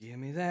Give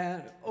me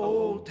that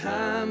old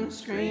time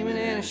screaming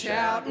and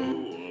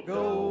shouting.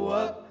 Go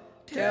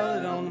up, tell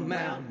it on the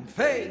mountain.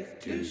 Faith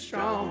too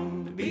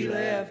strong to be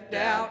left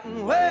out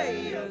in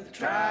way of the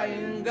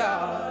triune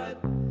God.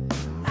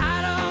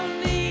 I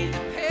don't need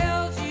the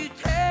pills you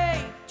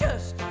take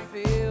just to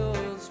feel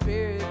the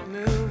spirit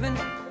moving.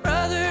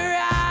 Brother,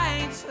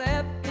 I ain't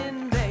slept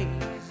in days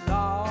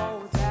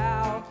all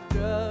without the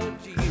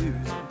drugs you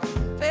use.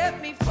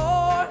 Let me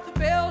forth the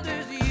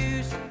builders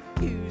use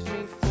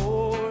me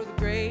for the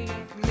Great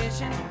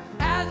Commission.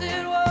 As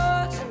it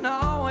was and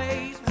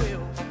always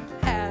will,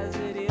 as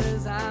it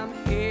is, I'm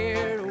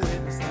here to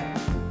witness that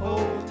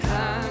old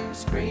time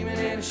screaming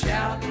and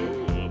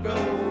shouting. Go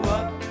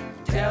up,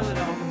 tell it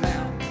on the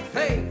mountain.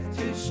 Faith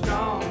too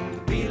strong to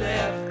be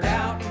left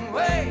out in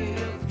way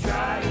of the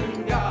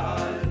triune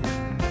God.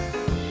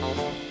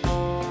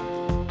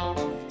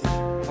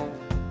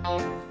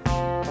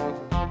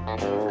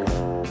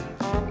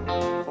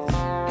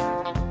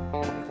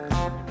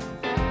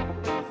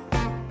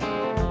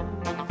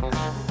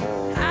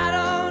 I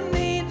don't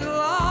need the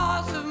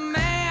laws of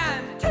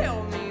man to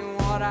tell me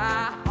what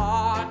I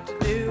ought to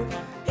do.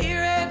 He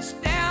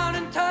reached down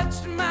and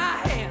touched my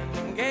hand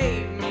and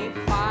gave me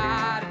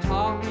quite a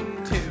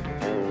talking to.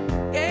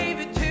 Gave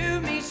it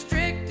to me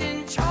strict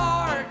in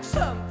charge,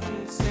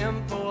 something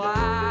simple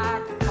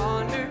I could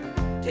ponder.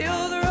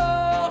 Till the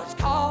roll is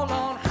called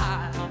on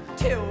high,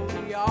 till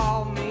we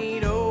all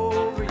meet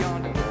over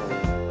yonder.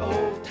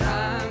 Old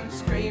time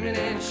screaming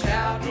and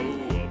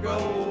shouting.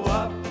 Go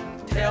up,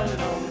 tell it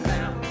on the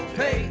mountain.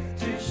 Faith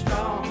too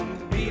strong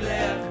to be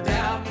left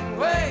out in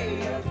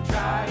way of the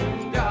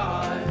triune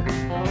God.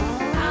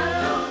 I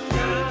don't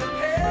need the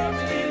pills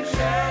you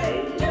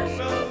shake, just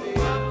to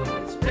feel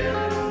the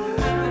spirit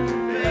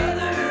moving.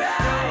 Brother,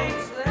 I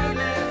ain't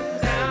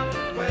slept down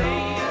the way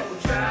of the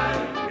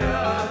triune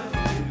God.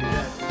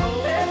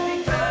 Let me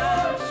go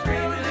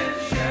screaming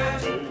and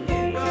shouting.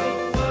 You go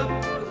up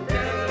for the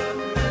day of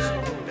the mission.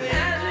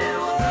 As it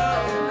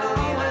was and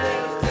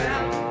always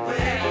down the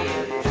way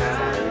of the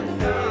triune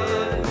God.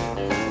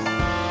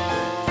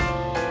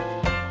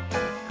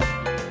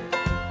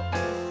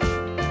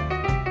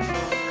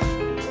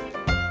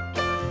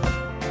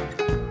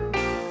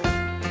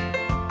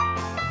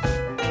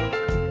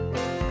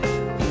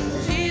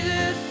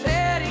 Jesus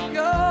said he'd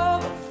go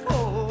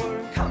before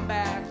and come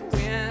back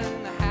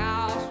when the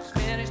house was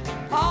finished.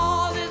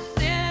 All this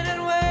sin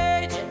and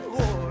waging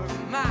war,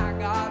 my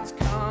God's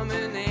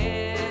coming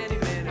any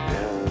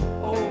minute.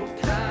 Old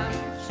time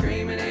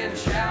screaming and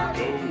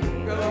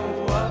shouting.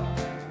 Go up,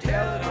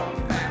 tell it on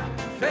the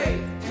mountain.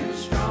 Faith too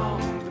strong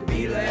to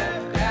be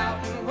left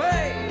out in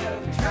way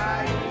of the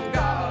triune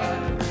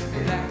God.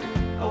 That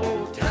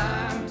old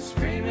time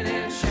screaming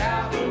and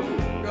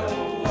shouting.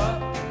 Go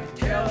up,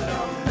 tell it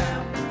on the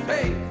mountain.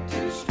 Faith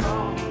too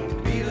strong to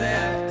be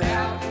left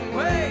out in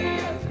way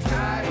of the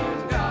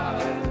triune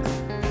God.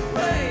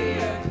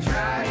 Way of the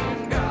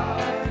triune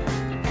God.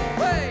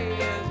 Way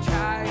of the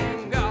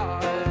triune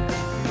God.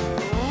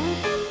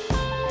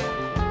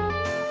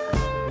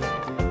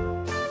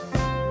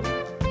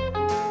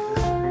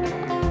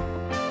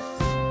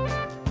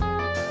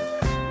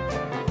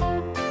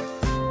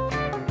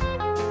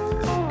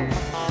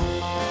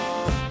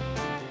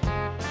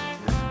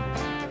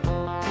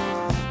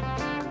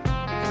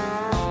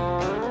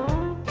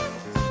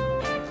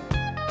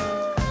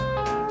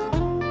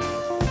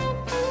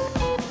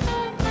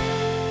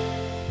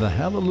 The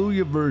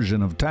Hallelujah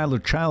version of Tyler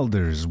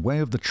Childer's Way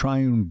of the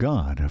Triune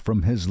God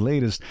from his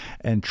latest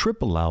and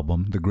triple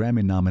album, the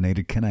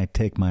Grammy-nominated Can I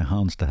Take My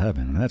Hounds to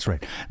Heaven? That's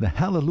right, the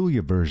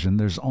Hallelujah version.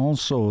 There's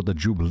also the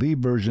Jubilee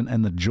version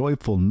and the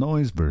Joyful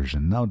Noise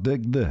version. Now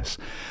dig this.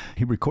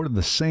 He recorded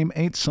the same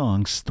 8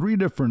 songs 3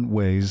 different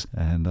ways,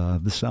 and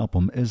this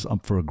album is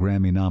up for a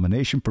Grammy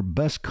nomination for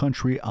Best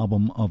Country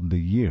Album of the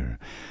Year.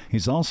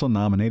 He's also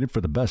nominated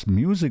for the Best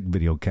Music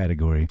Video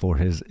category for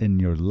his In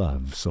Your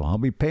Love, so I'll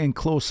be paying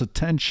close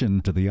attention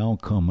to the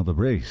outcome of the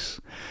race.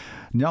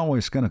 Nyawai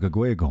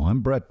Skanakagwego,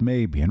 I'm Brett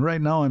Moby, and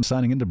right now I'm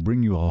signing in to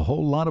bring you a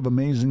whole lot of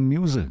amazing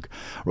music.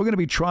 We're going to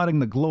be trotting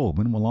the globe,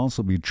 and we'll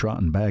also be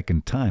trotting back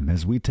in time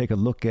as we take a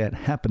look at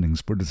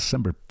happenings for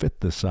December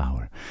 5th this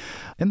hour.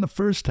 In the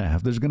first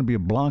half, there's going to be a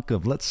block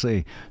of, let's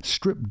say,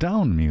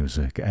 stripped-down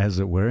music, as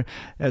it were,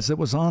 as it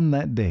was on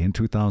that day in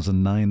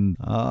 2009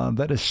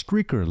 that a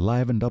streaker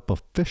livened up a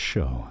Phish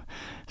show.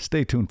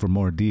 Stay tuned for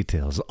more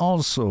details.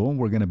 Also,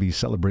 we're going to be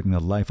celebrating the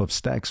life of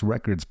Stax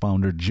Records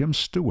founder Jim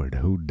Stewart,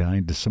 who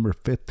died December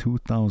 5th,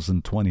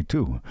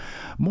 2022.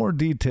 More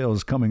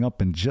details coming up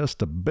in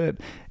just a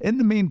bit. In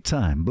the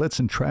meantime,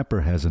 Blitzen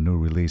Troper has a new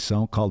release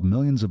out called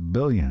Millions of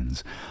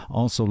Billions.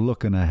 Also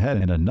looking ahead,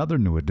 and another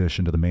new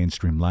addition to the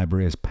mainstream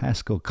library is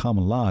Pascal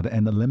Comelade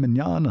and the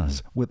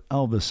Limiñanas with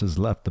Elvis Has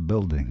Left the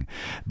Building.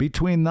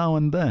 Between now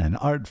and then,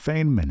 Art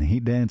Feynman, He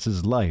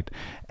Dances Light.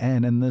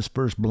 And in this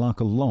first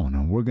block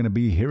alone, we're going to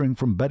be hearing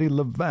from Bettye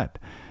LaVette,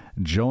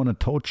 Jonah,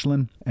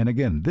 Tolchin, and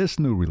again, this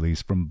new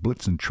release from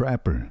Blitzen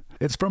Troper.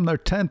 It's from their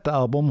 10th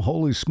album,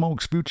 Holy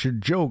Smokes Future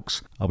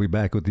Jokes. I'll be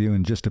back with you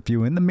in just a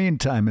few. In the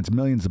meantime, it's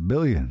Millions of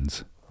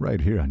Billions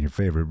right here on your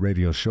favorite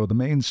radio show, The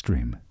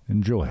Mainstream.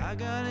 Enjoy. I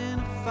got in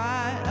a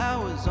fight, I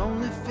was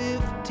only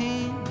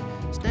 15,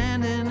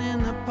 standing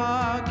in the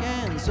park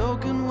and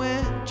soaking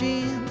wet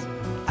jeans.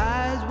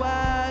 Eyes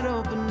wide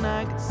open,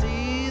 I could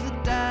see the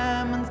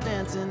diamonds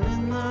dancing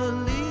in the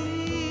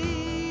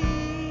leaves.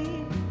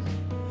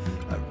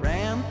 I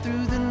ran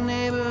through the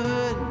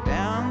neighborhood and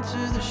down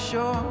to the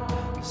shore.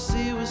 The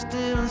sea was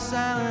still and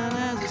silent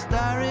as a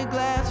starry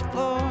glass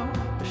floor.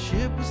 The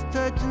ship was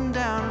touching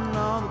down and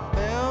all the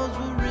bells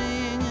were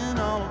ringing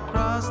all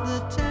across the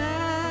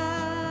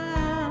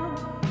town.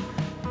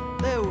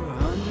 There were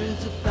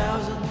hundreds of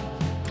thousands,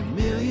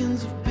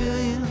 millions of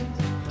billions,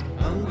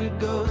 hungry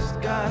ghosts,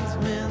 gods,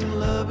 men,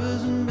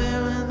 lovers and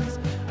villains.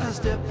 I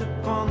stepped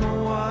upon the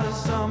water,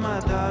 saw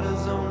my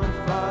daughter's only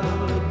father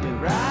look me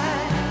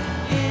right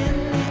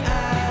in the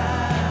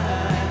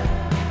eye,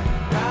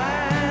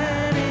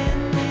 right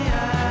in the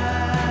eye.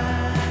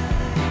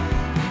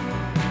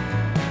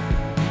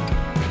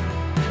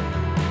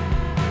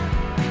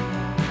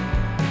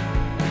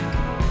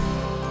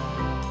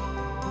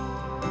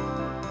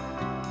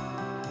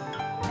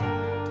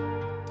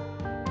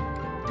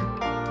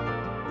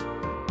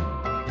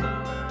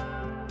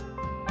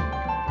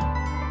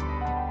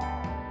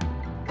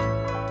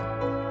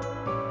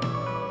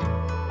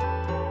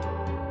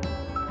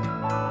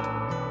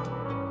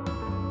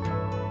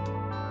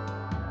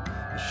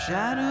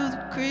 Shadow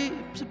that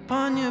creeps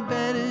upon your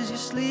bed as you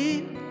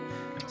sleep,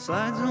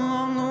 slides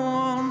along the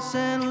wall and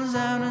settles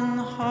out in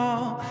the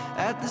hall.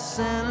 At the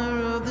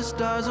center of the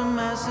stars, a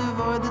massive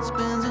void that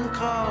spins and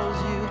calls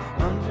you.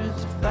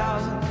 Hundreds of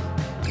thousands,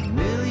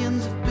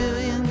 millions of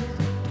billions,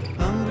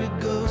 hungry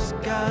ghosts,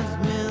 gods,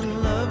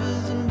 men,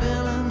 lovers and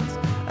villains.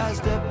 I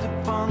stepped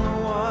upon the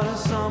water,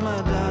 saw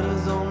my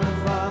daughter's only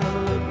father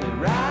look me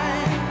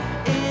right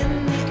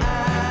in the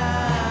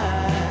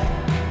eye,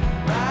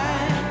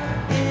 right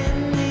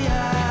in the eye.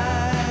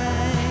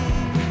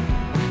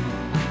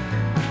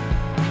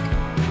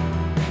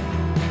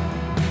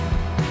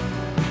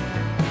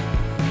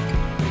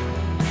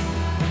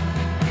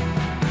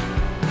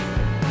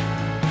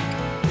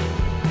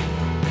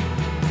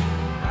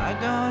 I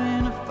got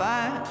in a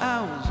fight,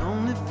 I was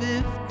only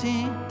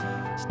 15,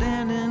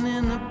 standing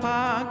in the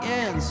park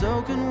and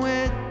soaking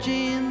wet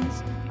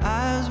jeans.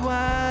 Eyes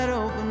wide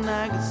open,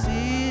 I could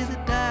see the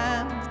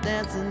diamonds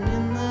dancing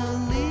in the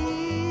leaves.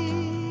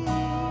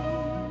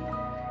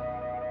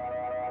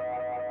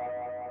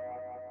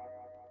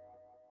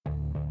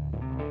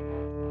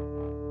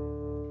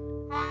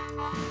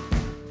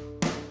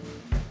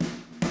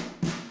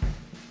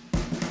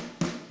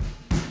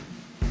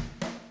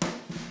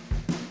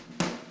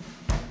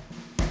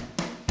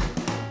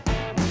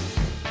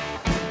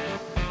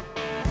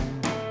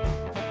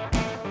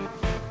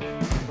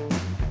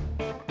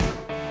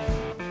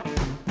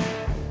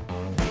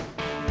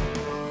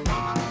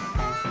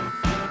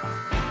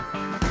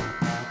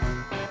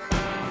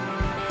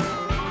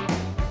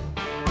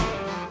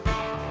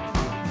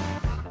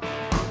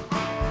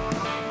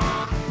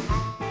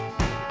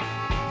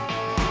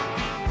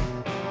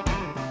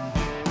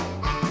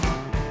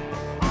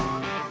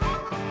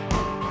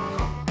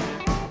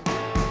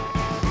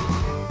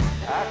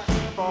 I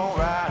keep on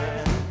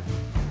riding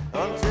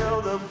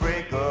until the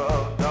break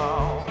of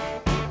dawn.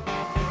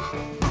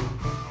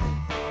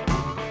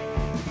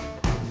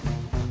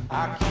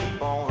 I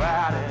keep on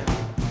riding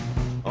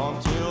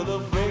until the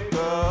break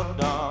of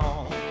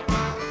dawn.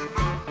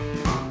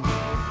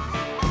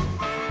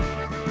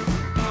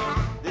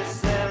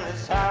 This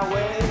endless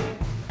highway,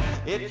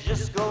 it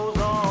just goes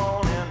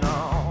on and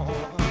on.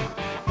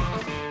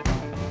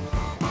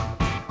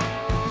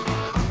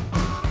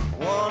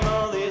 One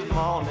of these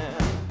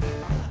mornings,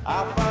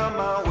 I find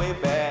my way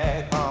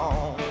back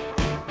home.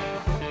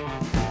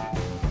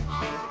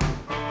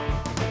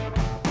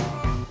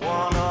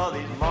 One of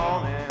these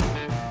mornings,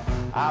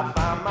 I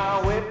find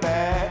my way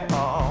back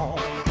home.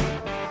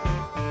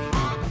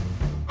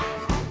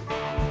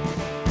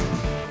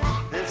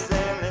 This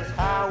endless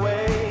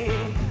highway,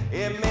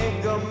 it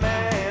make a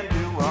man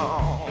do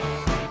wrong.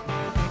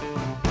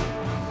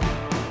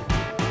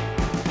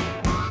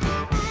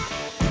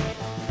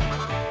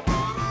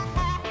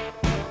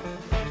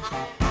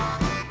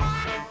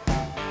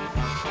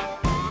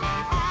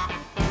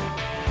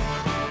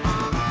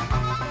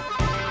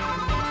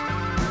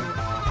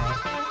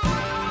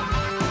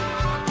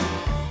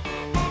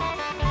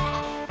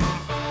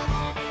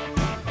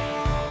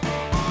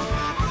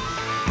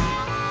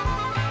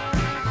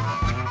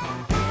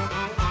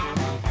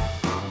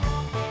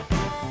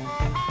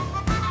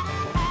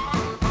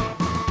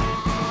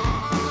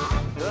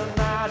 The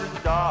night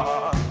is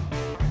dark,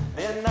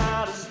 there's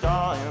not a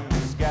star in the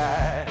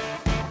sky.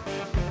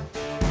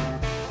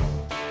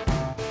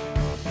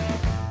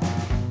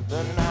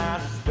 The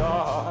night is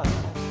dark,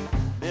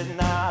 there's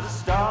not a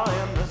star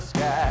in the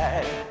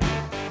sky.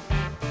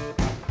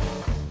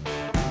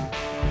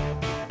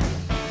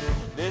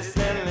 This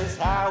endless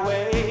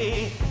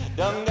highway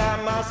done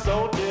got my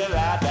soul till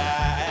I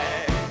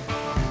die.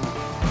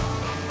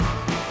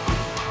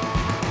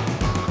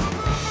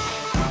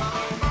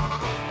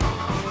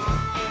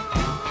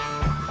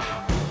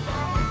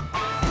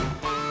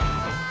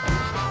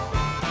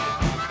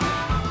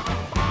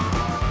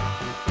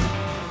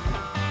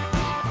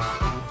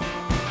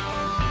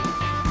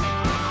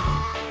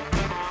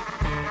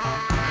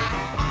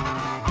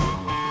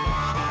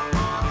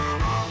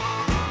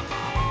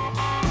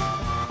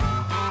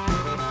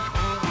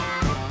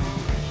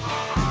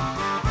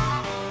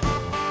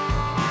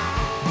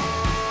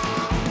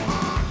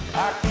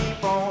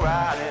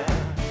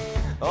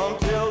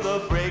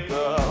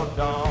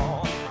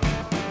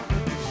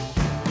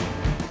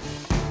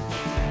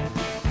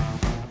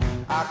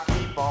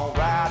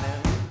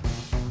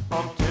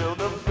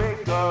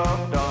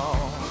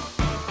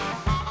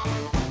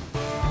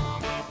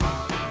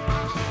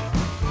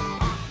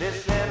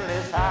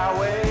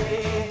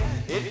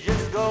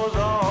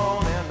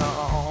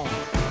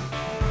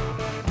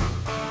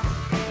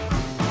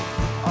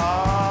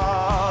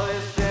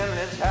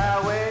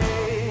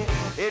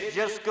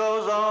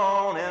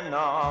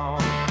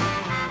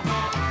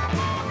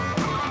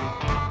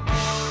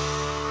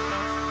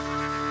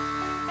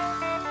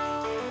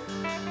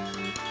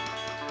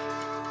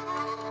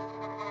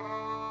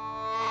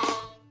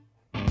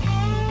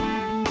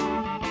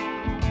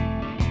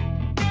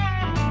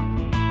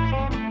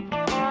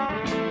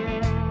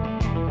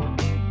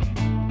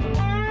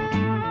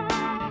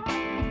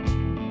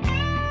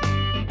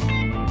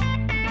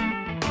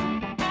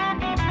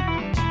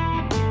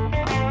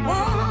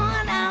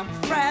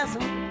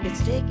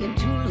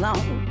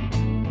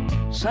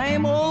 around.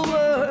 Same old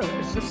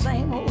words, the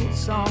same old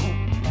song.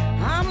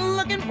 I'm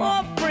looking for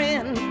a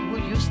friend who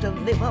used to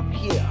live up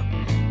here.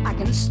 I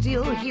can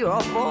still hear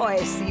her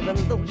voice even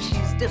though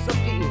she's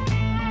disappeared.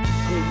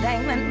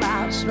 Dangling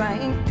by a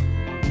string,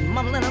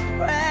 mumbling a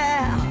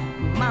prayer.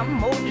 My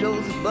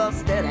mojo's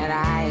busted and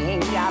I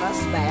ain't got a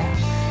spare.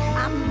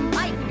 I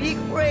might be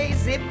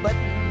crazy, but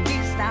at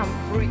least I'm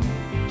free.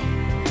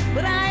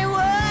 But I ain't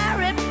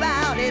worried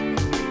about it.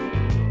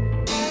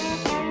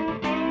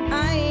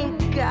 I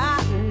ain't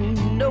got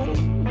no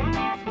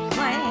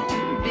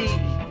plan B.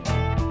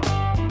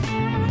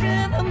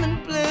 Rhythm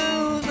and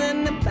blues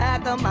in the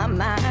back of my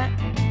mind.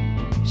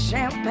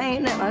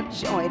 Champagne and a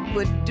joint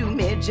would do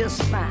me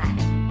just fine.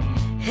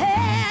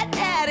 Hey,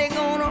 Daddy,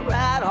 gonna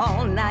ride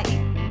all night.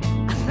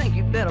 I think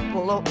you better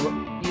pull over.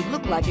 You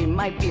look like you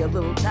might be a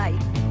little tight.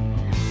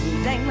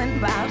 Dangling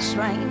by a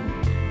string,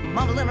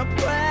 mumbling a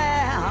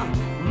prayer.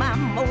 My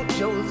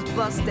mojo's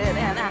busted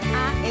and I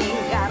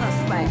ain't got a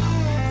spare.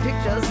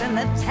 Pictures in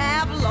the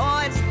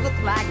tabloids look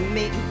like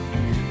me.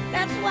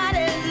 That's why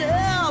they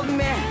love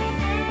me.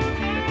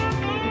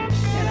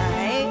 And I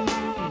ain't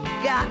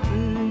got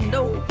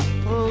no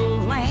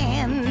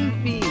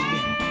plan B.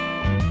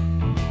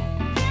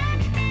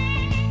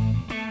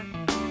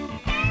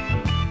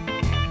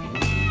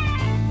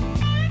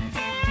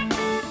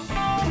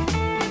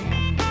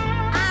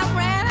 I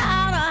ran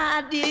out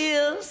of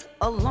ideas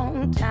a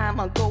long time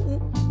ago.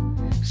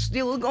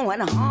 Still going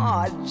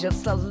hard,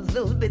 just a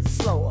little bit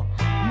slower.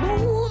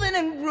 Moving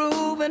and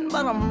grooving,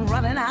 but I'm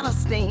running out of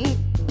steam.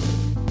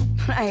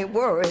 I ain't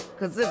worried,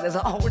 cause this is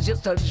all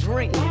just a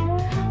dream.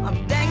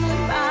 I'm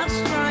dangling by a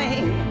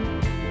string,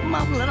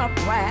 mumbling a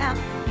prayer.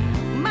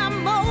 My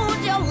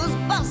mojo's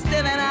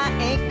busted and I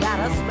ain't got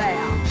a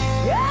spare.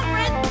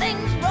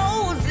 Everything's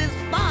rose as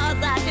far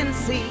as I can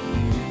see,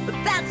 but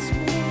that's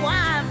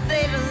why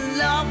they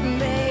love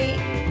me.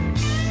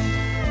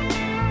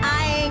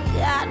 I ain't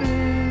got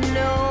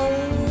no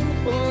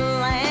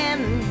plan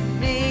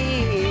B.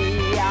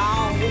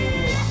 Oh.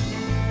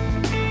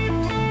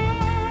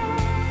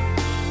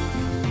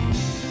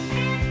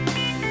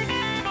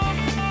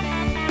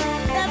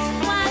 That's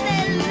why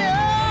they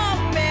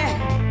love me.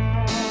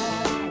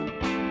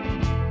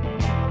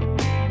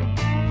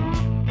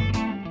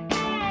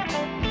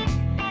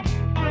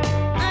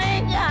 I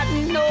ain't got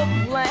no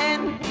plan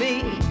B.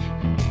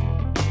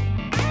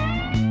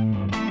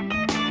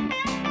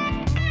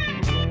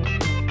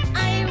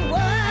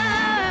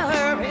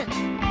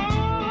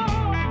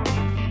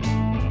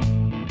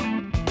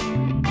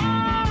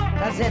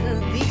 At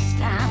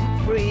least I'm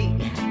free.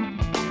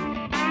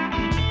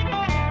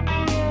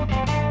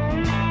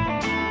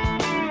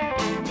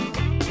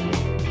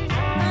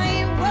 I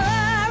ain't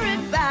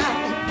worried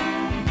about it.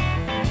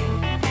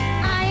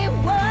 I ain't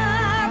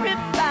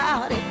worried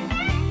about it.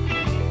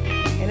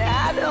 And I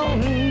don't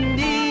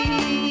need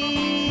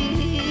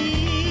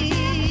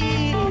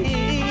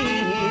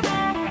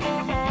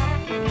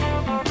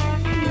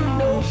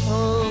no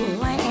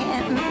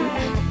plan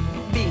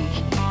B.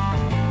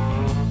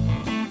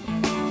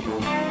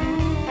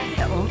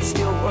 I'm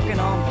still working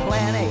on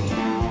plan A.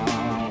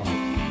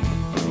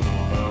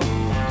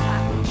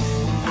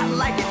 I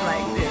like it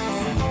like this.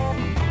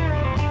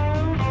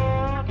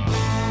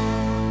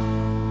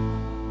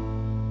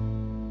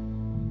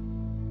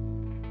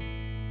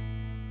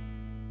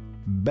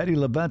 Bettye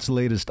LaVette's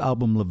latest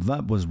album,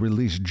 LaVette, was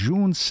released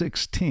June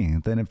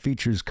 16th, and it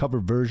features cover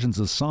versions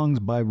of songs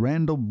by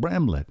Randall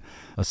Bramlett,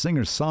 a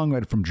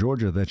singer-songwriter from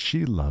Georgia that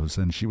she loves,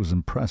 and she was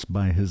impressed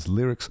by his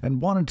lyrics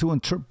and wanted to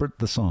interpret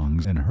the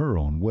songs in her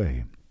own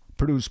way.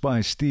 Produced by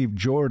Steve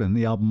Jordan,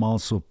 the album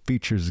also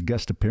features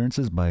guest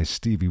appearances by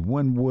Stevie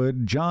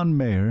Winwood, John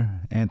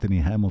Mayer, Anthony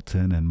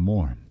Hamilton, and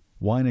more.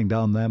 Winding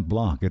down that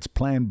block, it's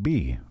Plan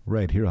B,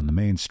 right here on the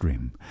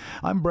Mainstream.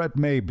 I'm Brett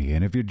Maybe,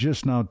 and if you're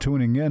just now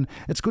tuning in,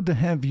 it's good to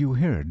have you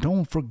here.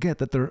 Don't forget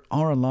that there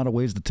are a lot of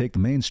ways to take the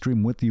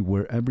Mainstream with you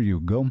wherever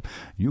you go.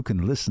 You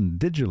can listen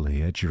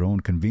digitally at your own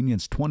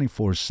convenience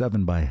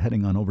 24/7 by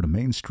heading on over to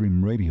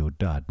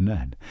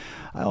mainstreamradio.net.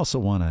 I also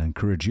want to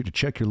encourage you to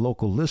check your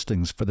local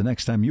listings for the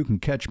next time you can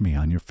catch me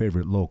on your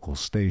favorite local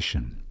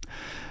station.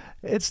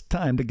 It's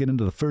time to get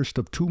into the first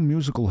of two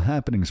musical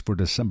happenings for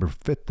December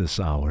 5th this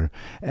hour.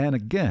 And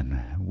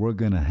again, we're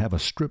going to have a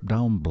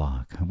stripped-down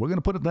block. We're going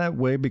to put it that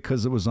way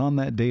because it was on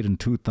that date in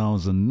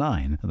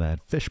 2009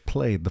 that Phish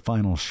played the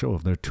final show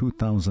of their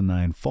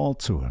 2009 fall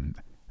tour.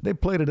 They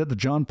played it at the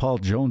John Paul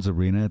Jones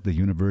Arena at the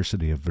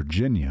University of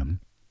Virginia.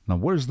 Now,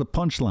 where's the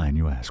punchline,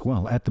 you ask?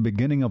 Well, at the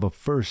beginning of a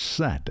first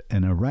set,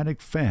 an erratic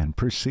fan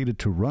proceeded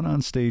to run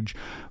on stage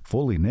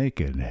fully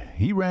naked.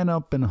 He ran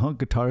up and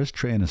hugged guitarist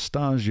Trey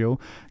Anastasio,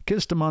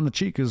 kissed him on the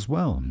cheek as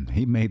well.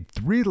 He made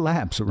 3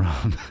 laps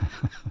around...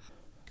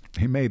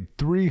 He made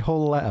 3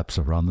 whole laps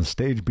around the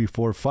stage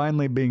before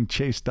finally being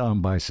chased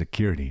down by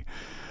security.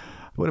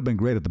 It would have been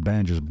great if the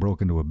band just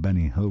broke into a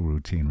Benny Hill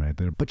routine right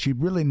there, but you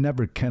really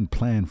never can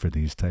plan for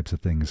these types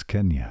of things,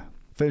 can you?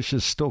 Phish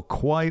is still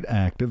quite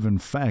active. In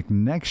fact,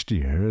 next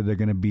year they're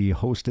going to be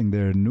hosting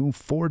their new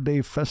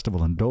 4-day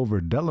festival in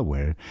Dover,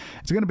 Delaware.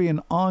 It's going to be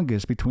in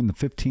August between the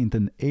 15th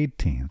and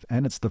 18th,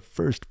 and it's the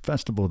first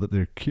festival that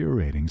they're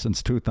curating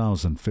since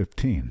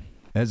 2015.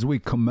 As we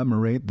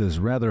commemorate this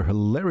rather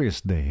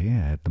hilarious day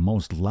at the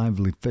most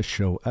lively Phish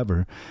show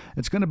ever,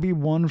 it's going to be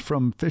one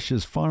from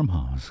Phish's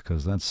farmhouse,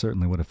 because that's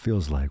certainly what it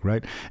feels like,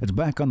 right? It's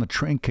back on the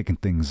train kicking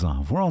things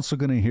off. We're also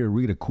going to hear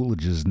Rita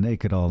Coolidge's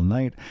Naked All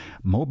Night,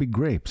 Moby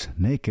Grape's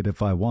Naked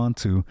If I Want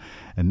To,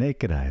 and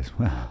Naked Eyes.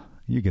 Well,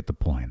 you get the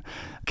point.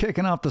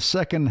 Kicking off the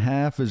second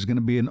half is going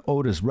to be an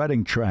Otis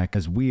Redding track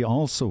as we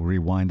also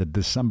rewind to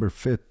December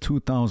 5th,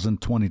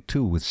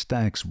 2022 with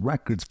Stax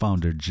Records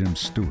founder Jim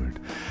Stewart.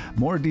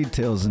 More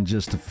details in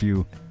just a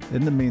few.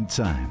 In the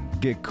meantime,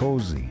 get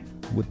cozy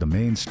with the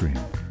mainstream.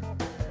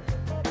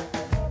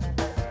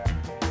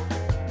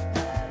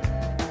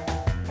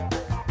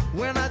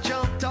 When I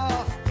jumped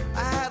off,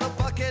 I had a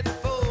bucket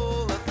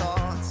full of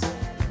thoughts.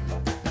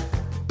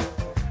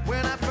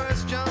 When I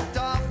first jumped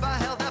off, I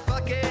held that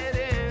bucket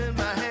in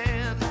my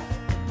hand.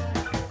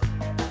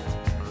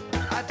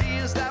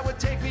 Ideas that would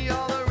take me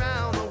all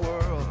around the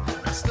world.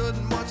 I stood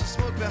and watched the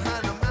smoke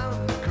behind the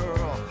mountain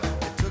curl.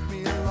 It took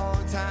me a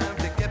long time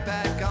to get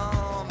back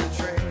on the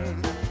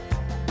train.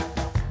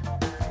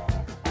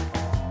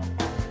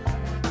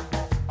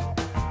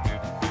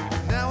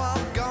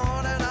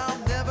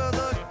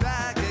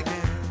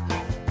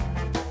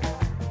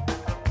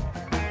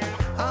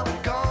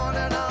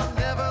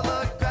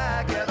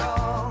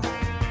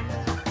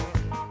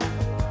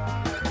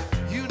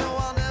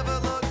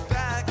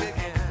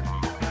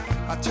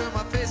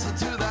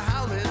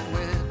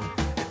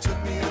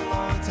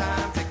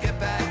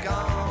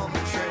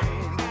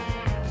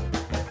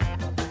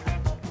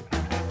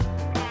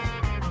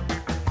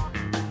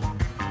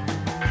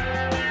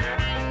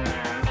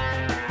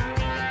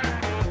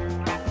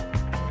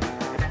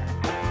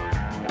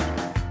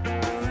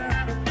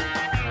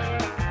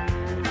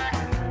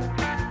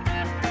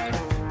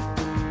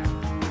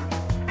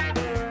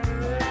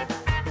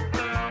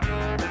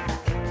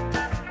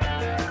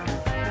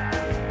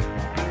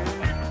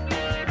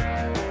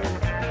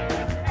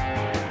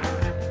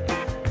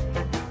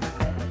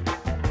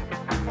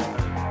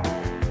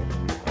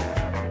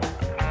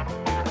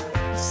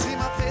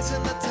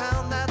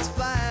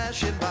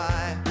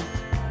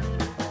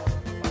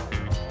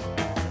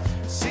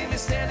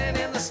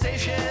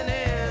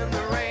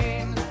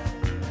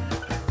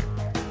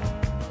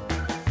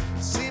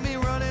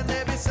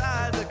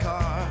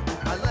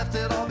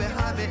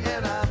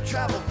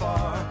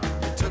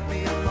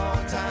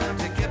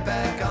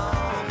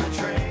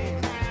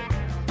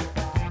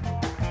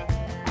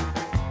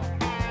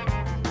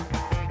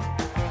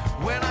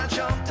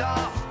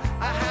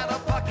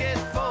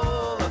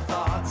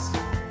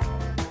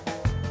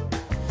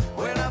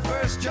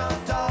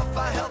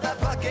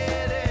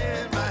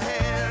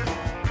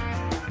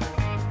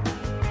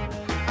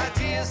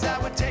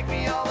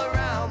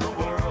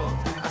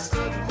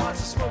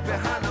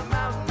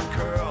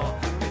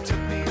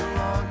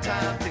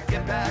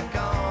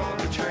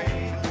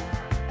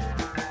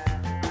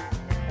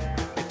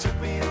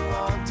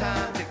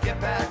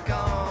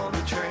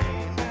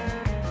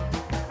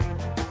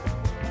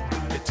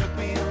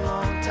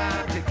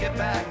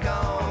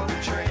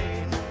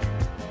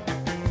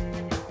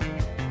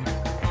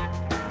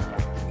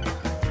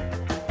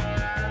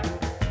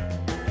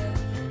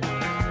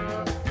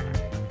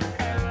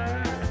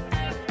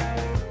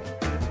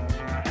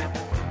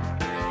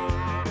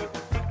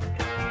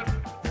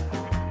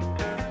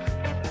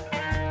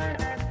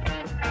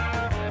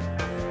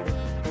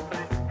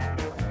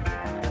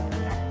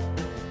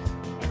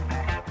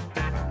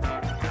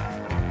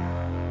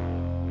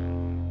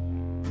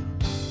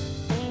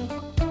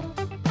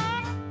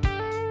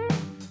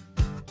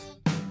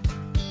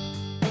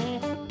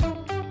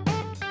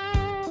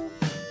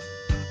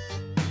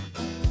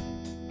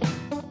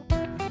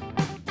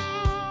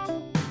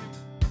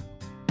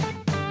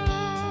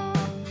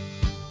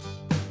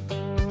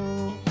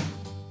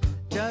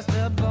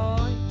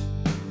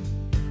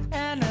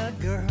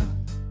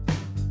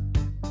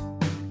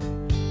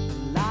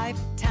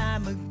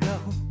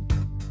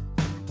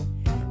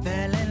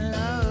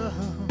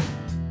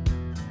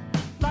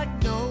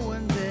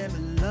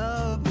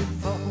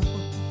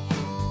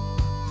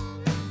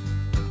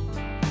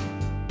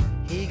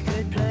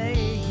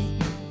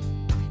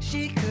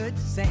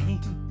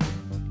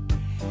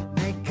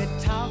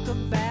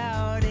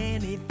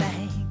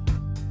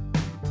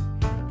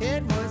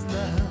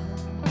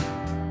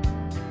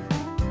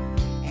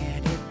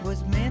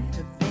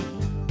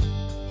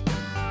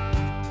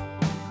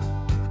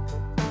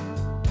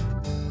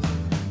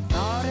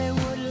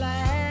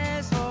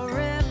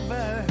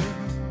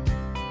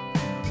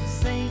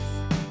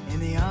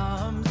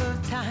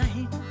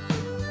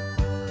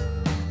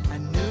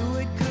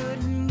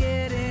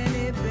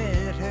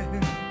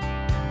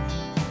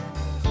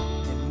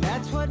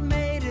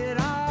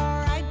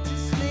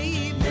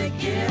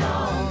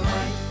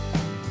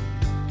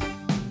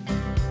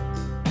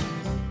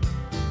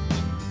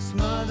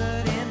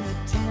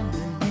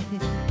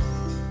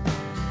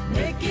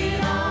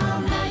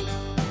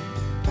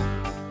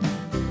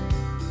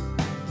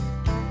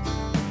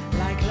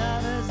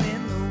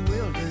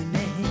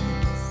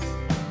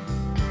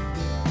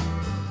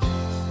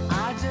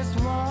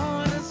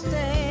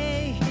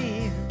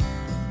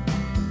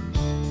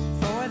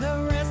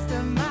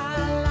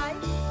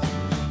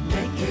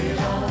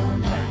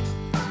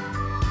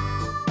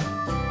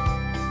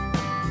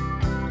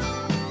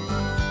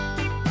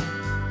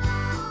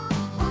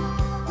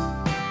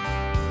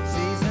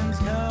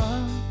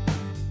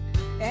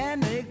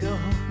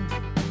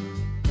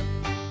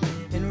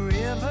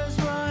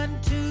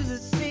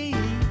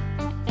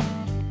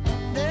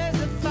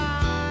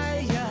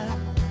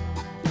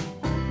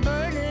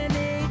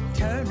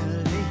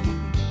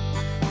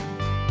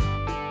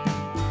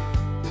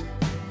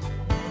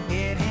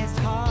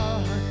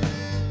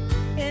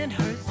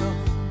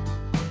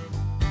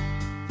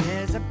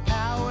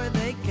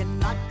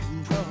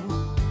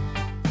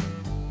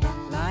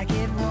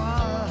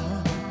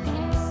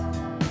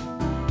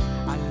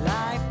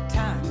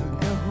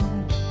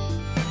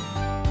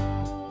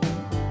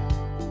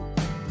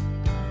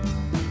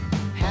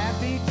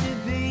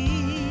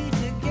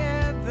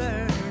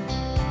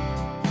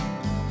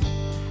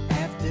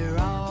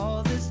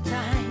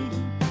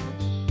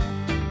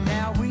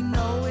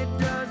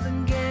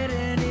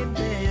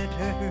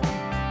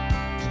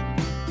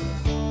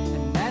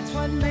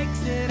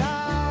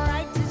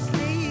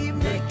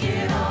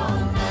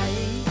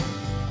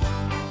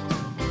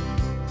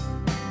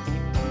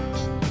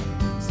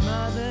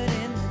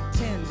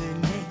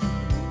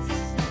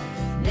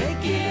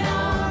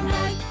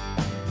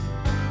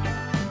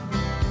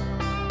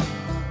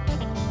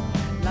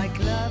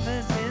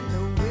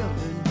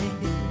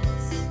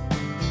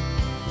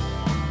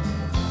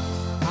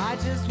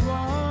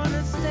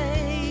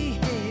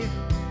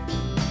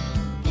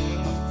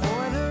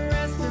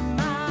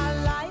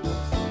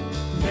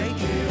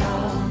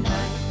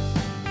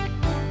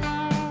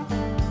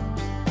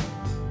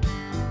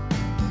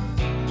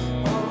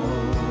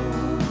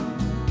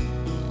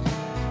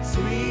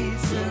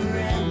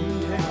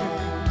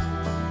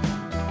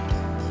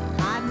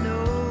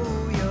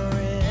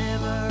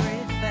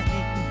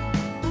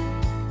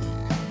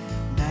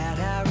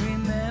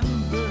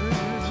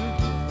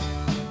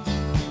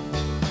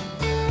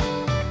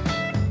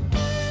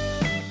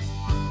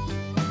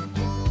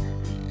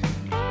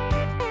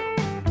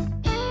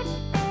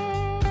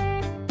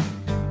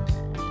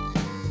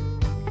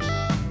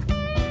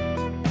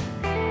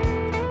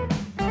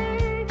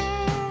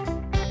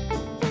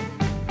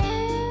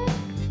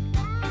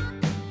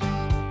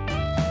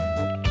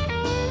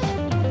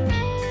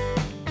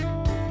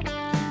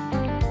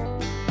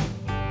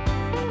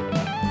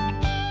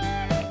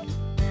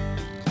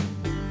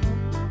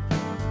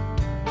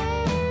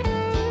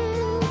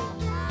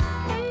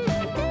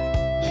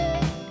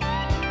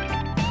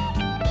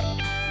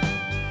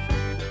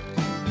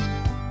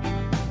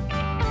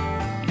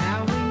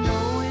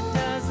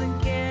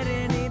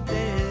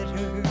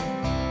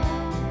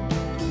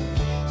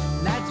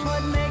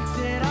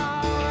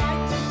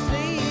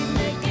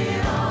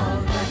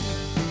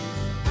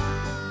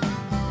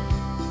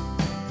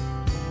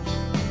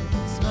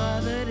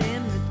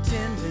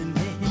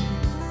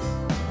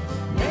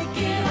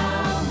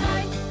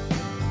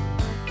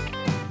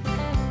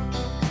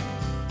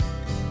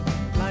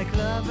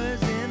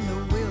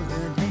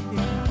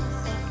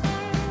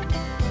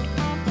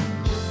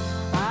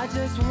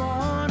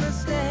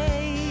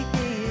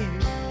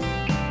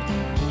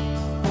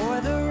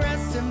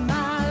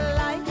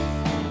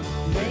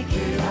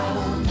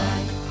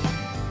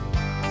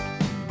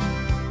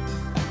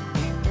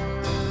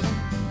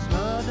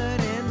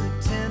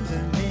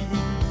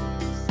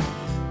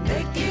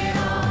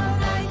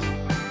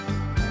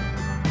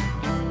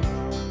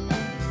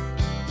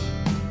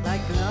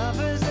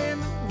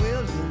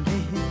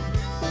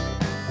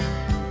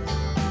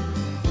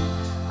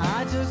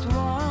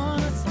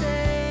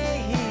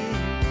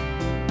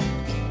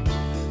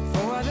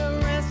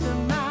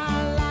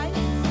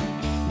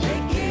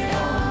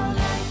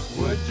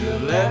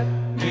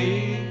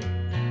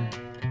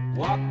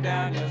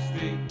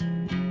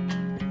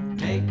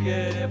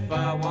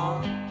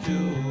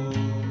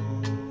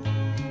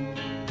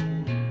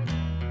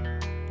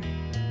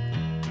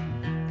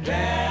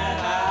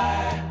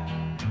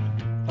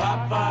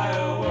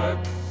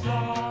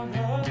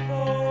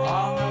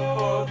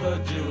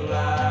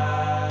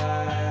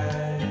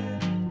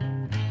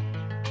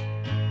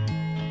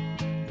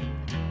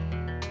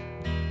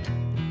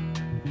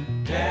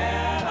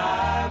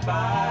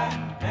 buy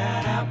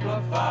an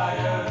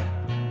amplifier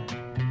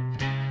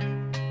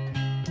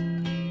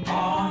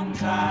on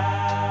time.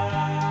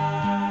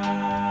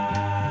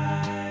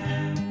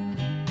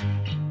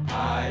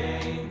 I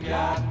ain't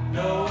got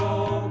no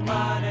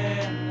money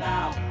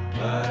now,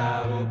 but I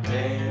will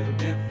pay you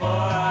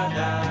before I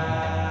die.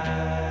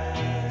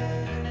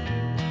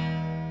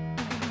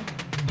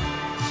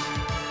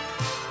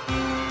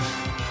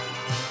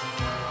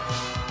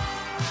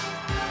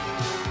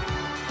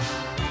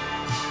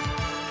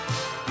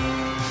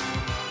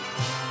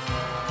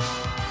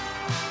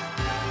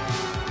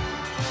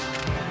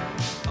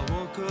 I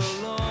walk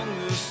along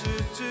the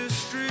city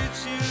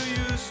streets you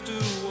used to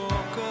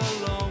walk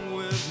along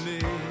with me.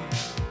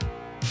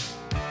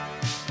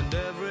 And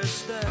every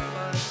step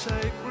I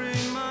take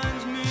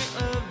reminds me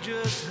of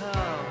just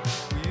how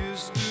we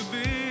used to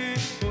be.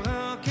 Oh,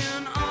 how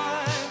can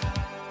I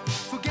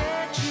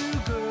forget you,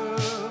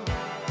 girl?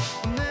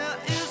 And there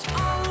is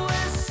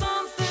always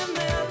something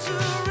there to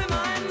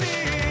remind me.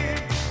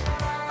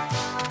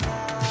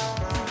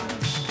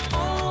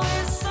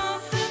 Always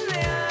something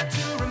there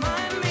to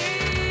remind me.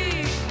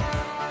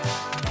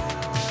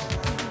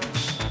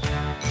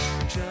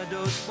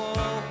 Shadows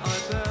fall, I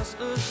pass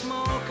a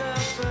small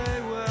cafe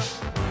where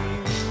we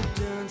would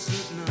dance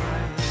at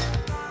night.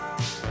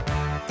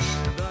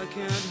 And I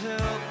can't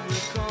help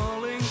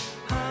recalling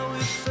how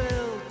it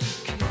felt to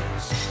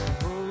kiss and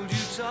hold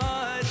you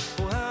tight.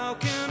 Oh, how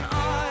can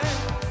I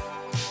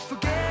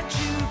forget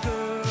you,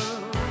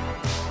 girl?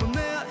 When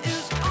there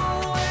is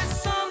always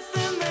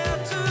something there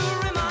to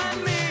remind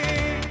me.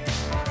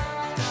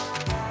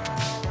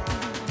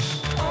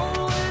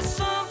 Always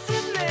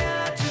something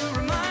there to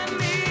remind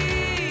me.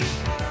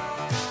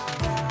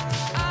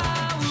 I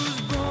was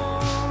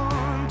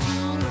born to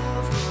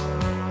love her,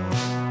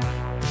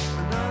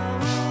 and I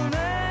will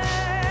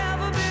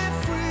never be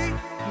free.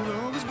 You'll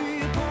always be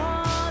a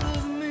part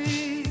of me.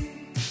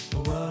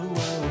 Whoa,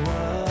 whoa, whoa.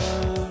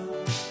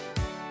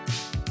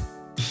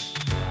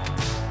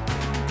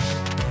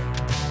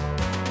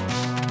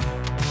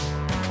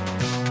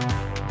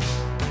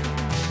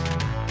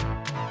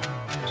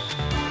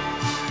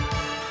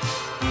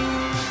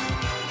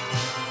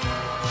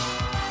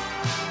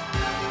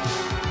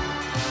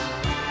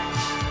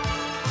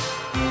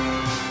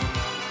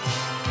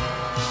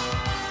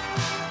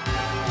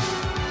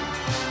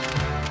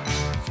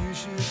 If you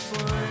should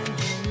find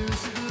you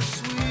miss the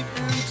sweet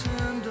and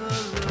tender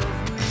love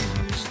we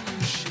used to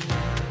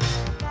share,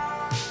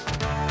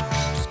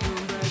 just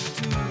come back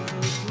to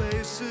the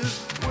places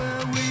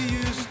where we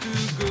used to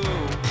go,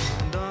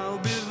 and I'll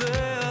be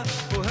there.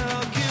 Oh,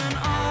 how can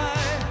I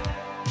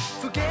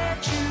forget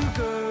you,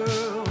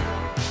 girl?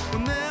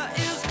 When there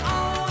is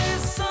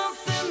always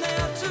something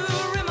there to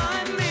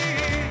remind me.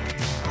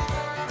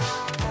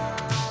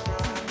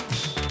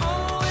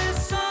 Always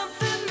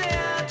something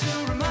there to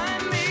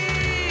remind me.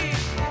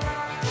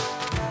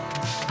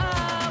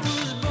 I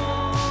was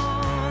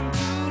born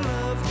to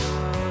love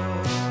her,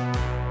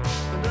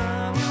 and I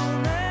will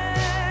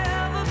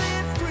never be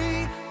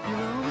free.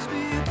 You'll always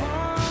be a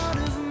part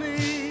of me.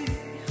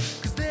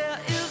 'Cause there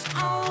is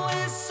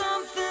always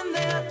something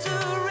there to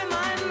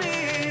remind me.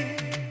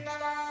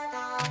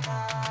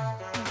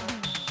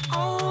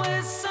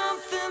 Always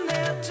something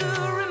there to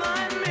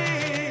remind me.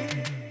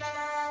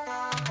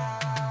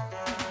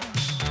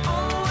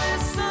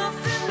 Always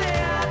something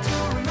there to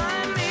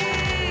remind me.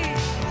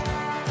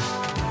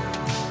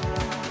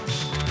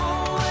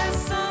 Always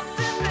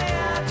something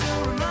there to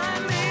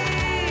remind me.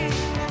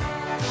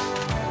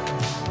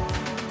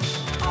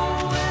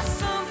 Always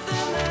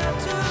something there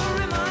to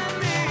remind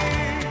me.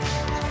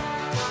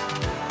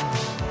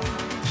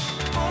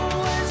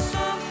 Always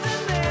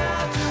something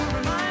there to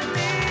remind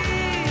me.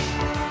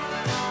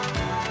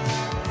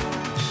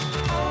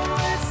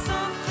 Always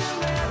something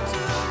there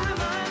to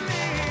remind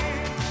me.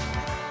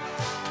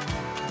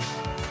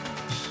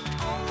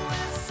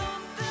 Always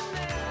something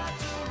there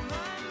to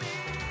remind me.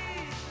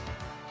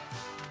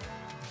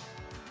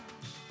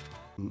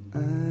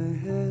 I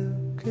have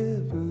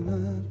given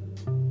up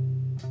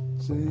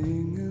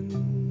singing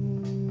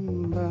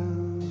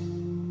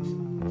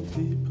about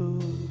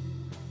people,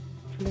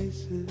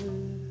 places,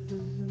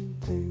 and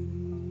things.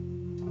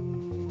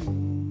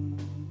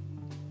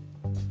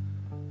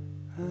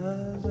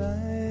 As I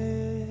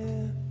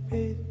have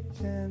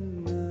faith in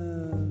the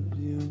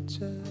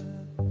future,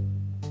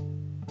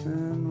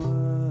 and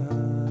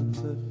what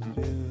the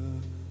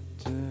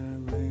future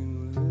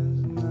brings is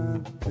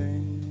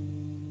nothing.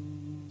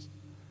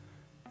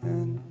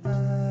 And I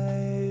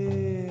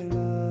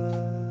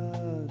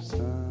love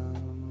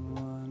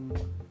someone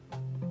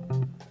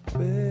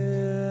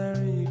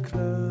very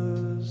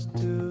close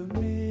to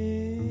me.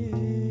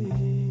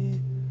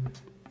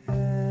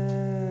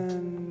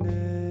 And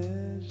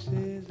if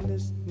she's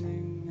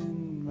listening in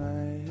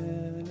my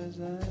head as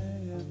I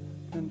am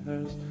in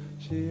hers,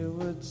 she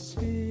would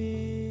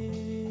see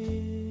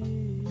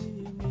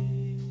me.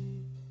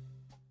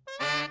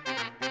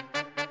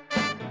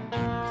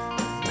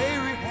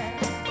 Mary had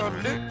a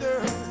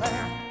little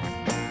lamb.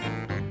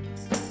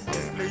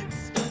 This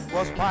Blitzen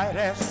was white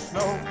as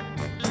snow.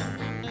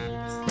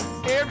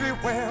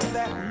 Everywhere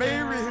that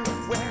Mary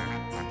went,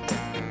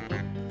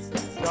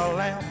 the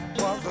lamb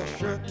was a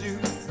sure to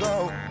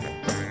go.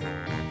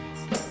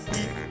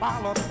 He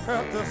followed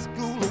her to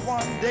school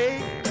one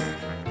day,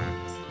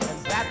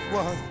 and that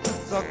was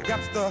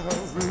against the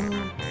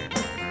rule.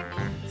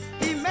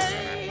 He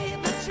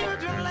made the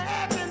children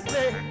laugh and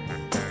play.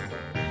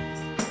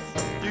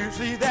 You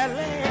see that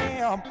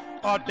lamb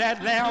or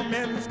that lamb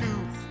in the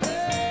school?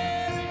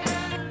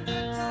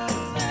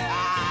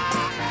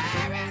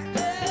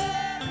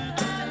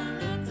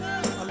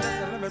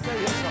 Let me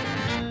tell you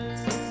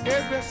something.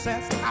 Ever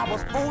since I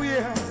was 4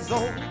 years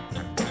old,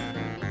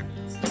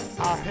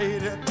 I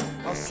hated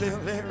a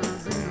silly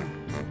rule.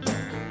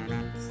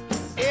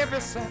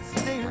 Ever since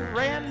they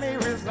ran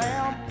Mary's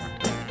lamb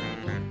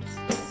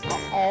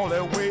all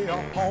the way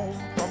home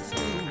from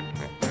school,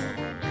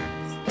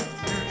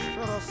 you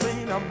should have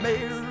seen a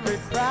Mary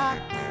cry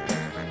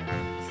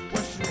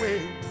when she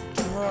waved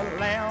to her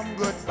lamb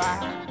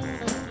goodbye.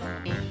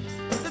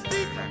 The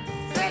teacher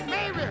said,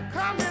 Mary,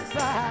 come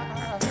inside.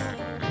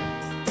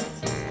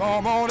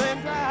 Come on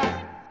and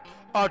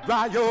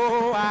dry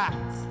your eye.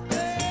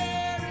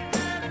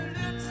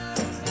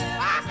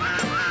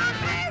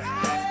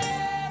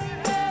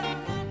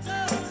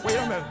 Wait a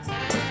minute.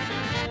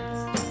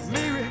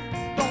 Mary,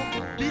 don't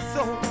you be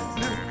so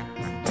blue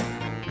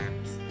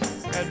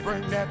and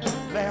bring that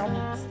lamb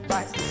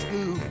back to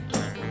school.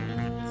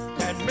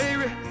 And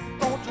Mary,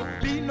 don't you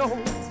be no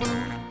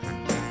fool.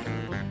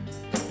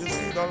 You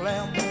see the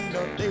lamb when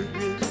the day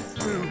is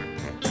through.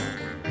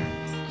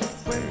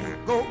 When you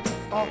go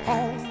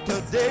home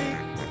today,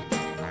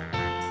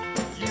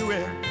 you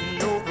and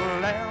your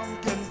lamb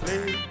can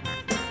play.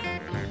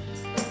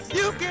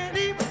 You can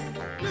even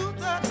do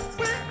the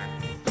twist,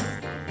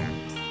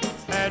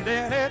 and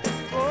then it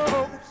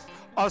goes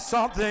or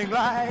something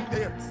like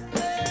this.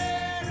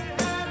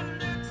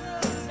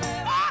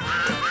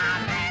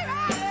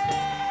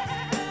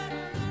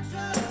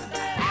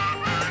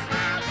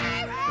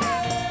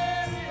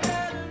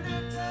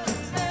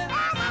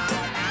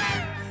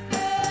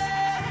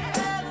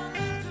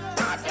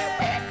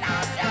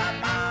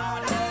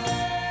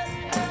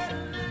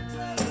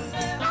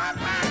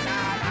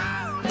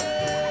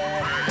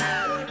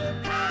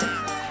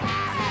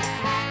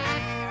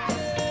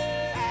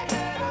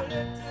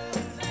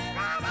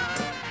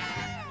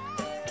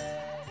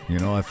 You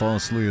know, I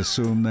falsely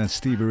assumed that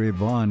Stevie Ray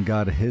Vaughan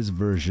got his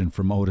version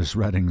from Otis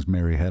Redding's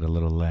Mary Had a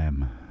Little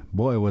Lamb.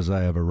 Boy, was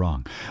I ever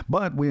wrong.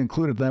 But we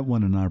included that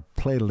one in our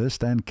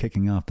playlist and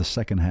kicking off the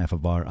second half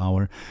of our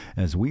hour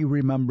as we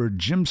remember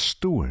Jim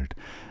Stewart,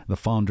 the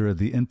founder of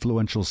the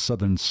influential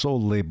Southern soul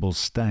label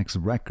Stax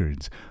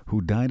Records, who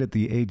died at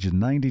the age of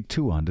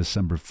 92 on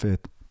December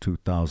 5th,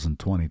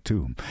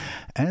 2022.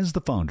 As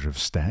the founder of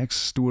Stax,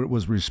 Stewart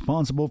was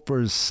responsible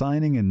for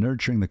signing and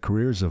nurturing the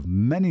careers of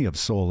many of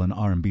soul and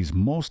R&B's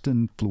most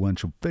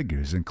influential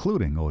figures,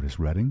 including Otis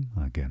Redding,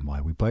 again why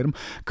we played him,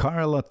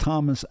 Carla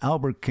Thomas,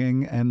 Albert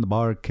King, and the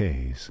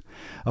Bar-Kays.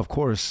 Of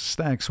course,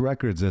 Stax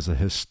Records as a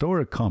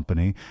historic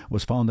company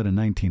was founded in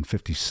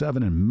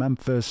 1957 in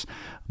Memphis.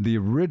 The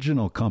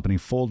original company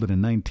folded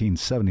in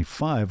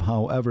 1975,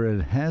 however,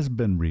 it has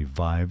been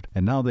revived,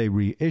 and now they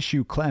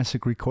reissue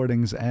classic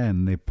recordings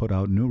and they put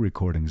out new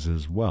recordings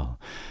as well.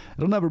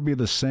 It'll never be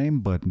the same,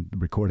 but the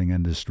recording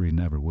industry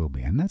never will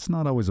be, and that's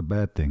not always a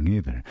bad thing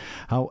either.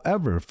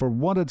 However, for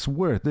what it's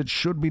worth, it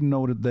should be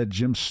noted that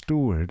Jim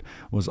Stewart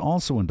was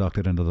also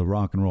inducted into the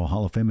Rock and Roll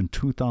Hall of Fame in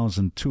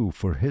 2002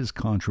 for his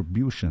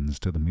contributions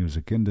to the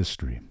music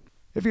industry.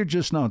 If you're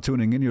just now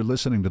tuning in, you're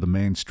listening to The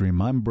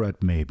Mainstream. I'm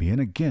Brett Maybe, and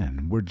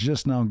again, we're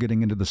just now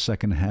getting into the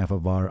second half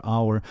of our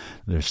hour.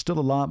 There's still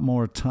a lot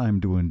more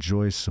time to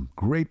enjoy some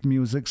great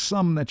music,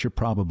 some that you're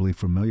probably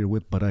familiar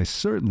with, but I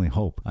certainly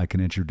hope I can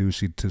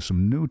introduce you to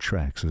some new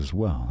tracks as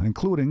well,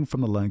 including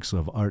from the likes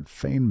of Art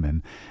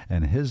Feynman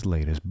and his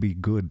latest Be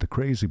Good, The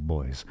Crazy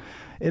Boys.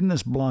 In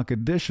this block,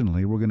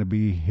 additionally, we're going to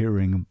be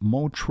hearing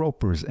Mo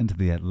Troper's Into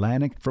the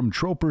Atlantic, from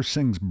Troper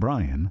Sings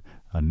Brian,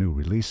 a new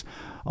release.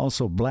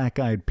 Also, Black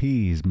Eyed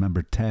Peas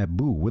member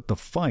Taboo with The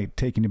Fight,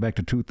 taking you back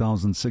to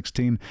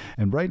 2016.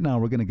 And right now,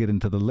 we're going to get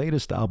into the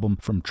latest album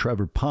from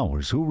Trevor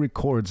Powers, who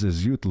records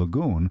as Youth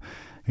Lagoon.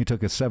 He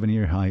took a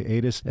 7-year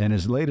hiatus, and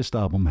his latest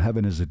album,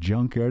 Heaven is a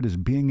Junkyard, is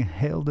being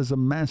hailed as a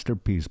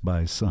masterpiece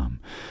by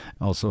some.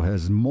 Also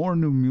has more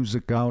new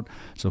music out,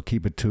 so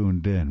keep it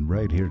tuned in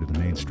right here to The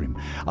Mainstream.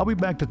 I'll be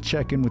back to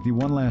check in with you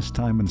one last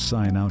time and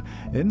sign out.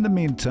 In the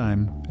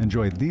meantime,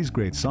 enjoy these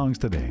great songs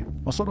today.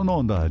 Masoro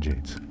no onda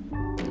Jades.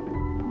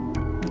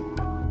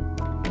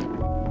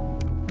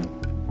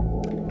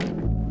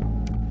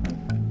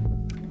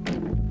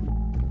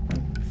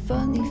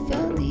 Finally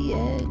found the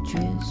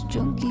address,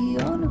 junkie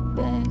on a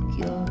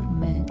backyard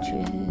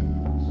mattress.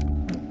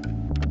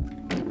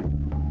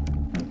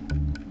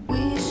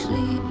 We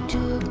sleep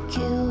to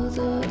kill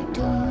the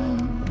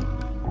time.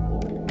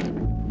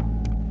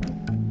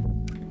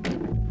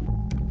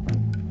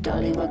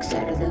 Dolly walks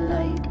out of the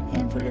light,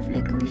 handful of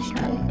licorice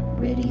night,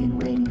 ready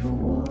and waiting for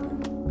war.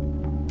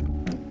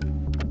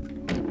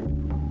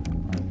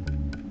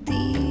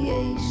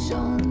 is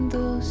on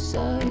the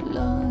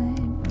sideline.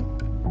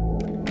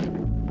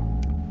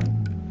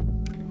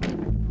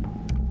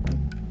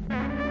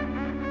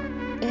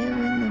 And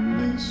when the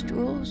mist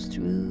rolls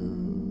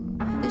through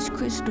this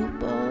crystal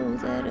ball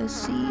that I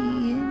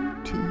see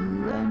into,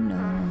 I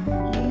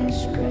know you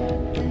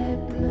spread that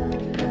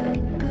blood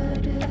like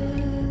butter,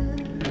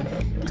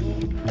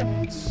 deep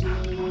red sea.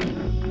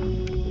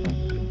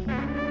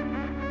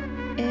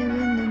 And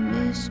when the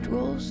mist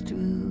rolls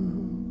through,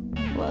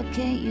 why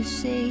can't you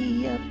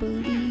say I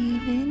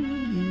believe in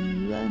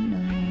you? I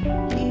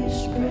know you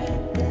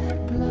spread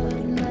that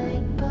blood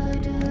like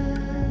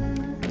butter,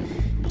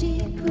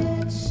 deep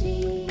red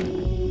sea.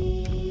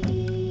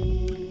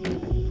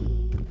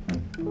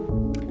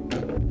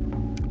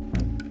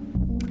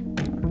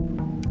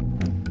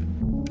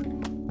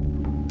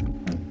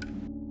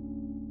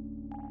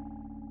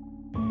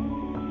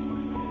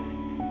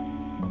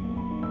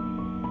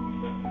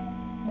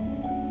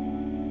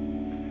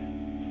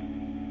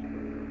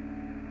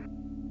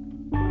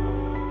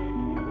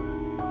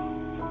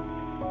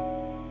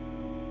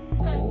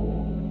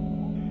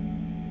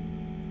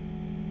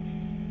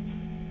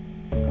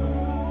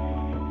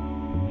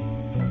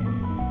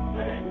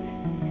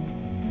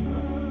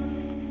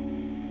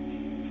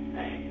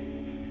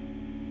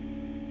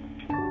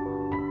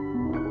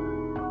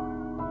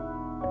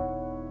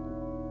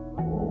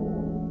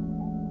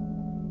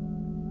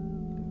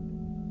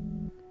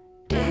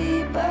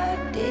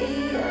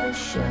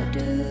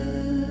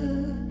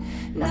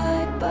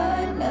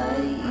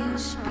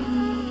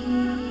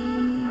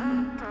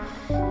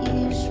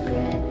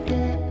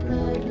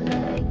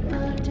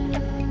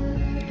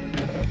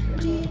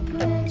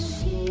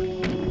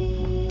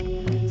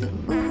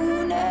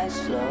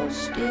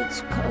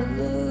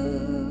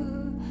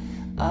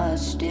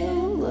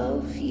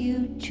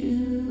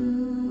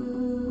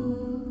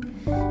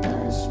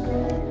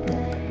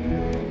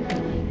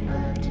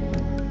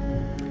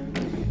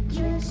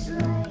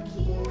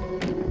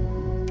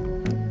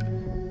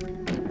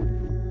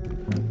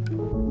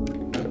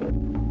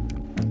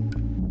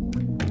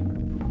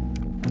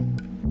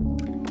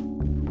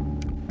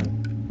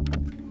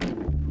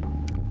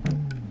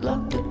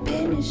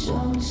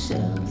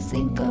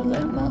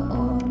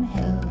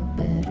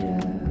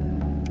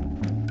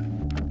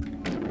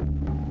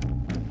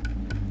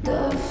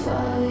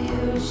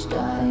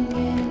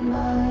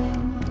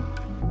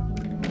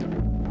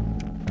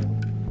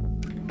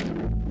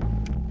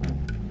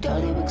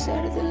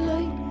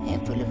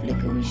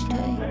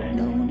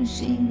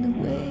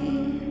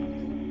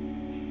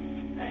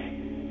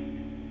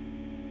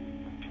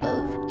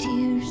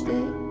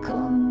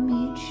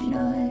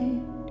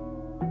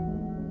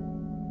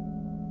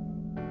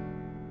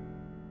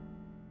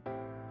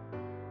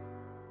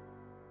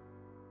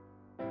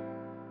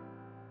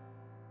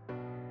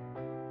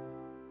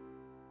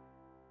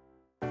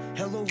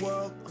 Hello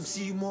world, I'm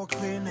seeing more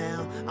clear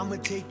now. I'ma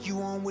take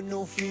you on with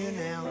no fear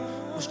now.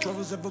 When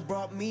struggles ever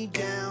brought me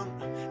down,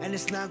 and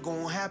it's not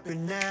gonna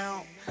happen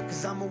now.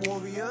 Cause I'm a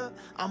warrior,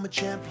 I'm a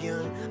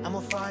champion, I'm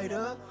a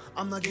fighter,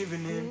 I'm not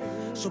giving in.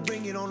 So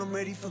bring it on, I'm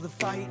ready for the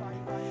fight.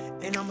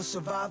 And I'ma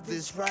survive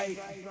this right.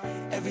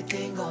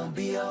 Everything gonna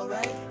be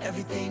alright,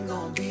 everything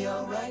gonna be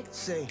alright.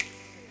 Say,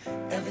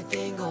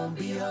 everything gonna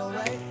be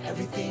alright,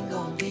 everything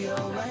gonna be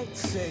alright.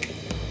 Say,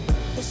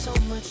 there's so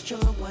much joy,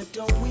 why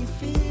don't we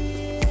feel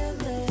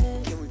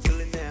it? Can we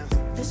feel it now?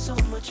 There's so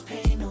much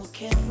pain, oh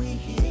can we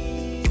heal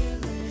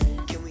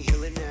it? Can we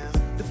heal it now?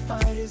 The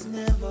fight is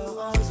never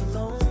ours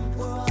alone,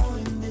 we're all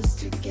in this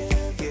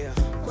together. Yeah.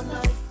 One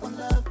life, one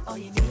love, all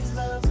you need is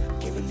love.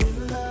 Give a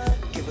little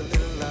love, give a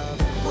little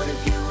love. What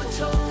if you were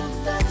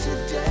told that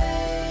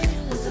today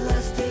was the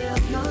last day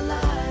of your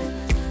life?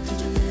 Did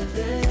you live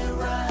it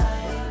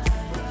right?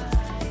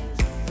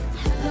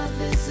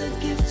 Love is a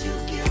gift you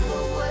give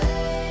away.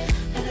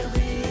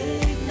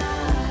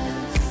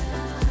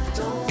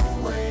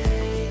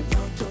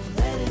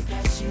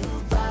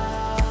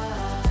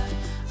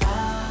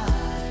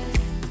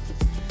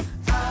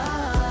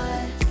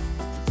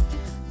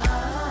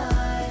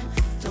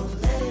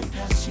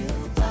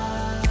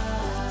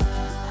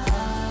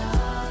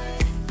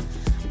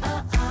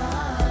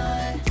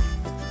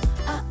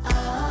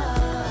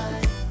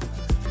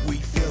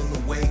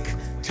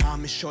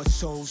 Short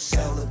souls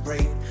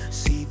celebrate,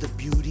 see the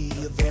beauty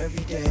of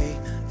every day.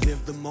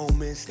 Live the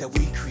moments that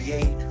we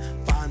create,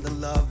 find the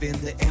love in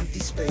the empty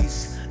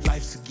space.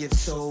 Life's a gift,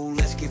 so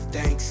let's give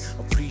thanks,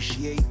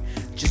 appreciate.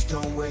 Just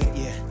don't wait,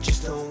 yeah,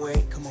 just don't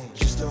wait. Come on,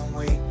 just don't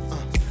wait,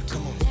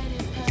 come on.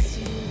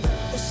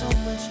 There's so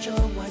much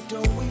joy, why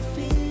don't we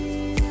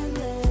feel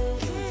it?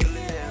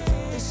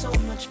 There's so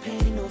much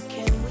pain, oh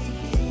can we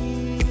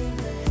heal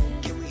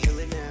it? Can we heal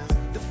it now?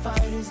 The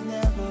fight is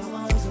never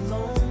ours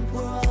alone,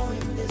 we're all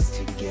in this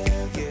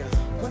together. Yeah.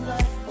 One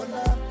life, one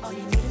love, all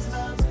you need is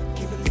love.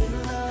 Give a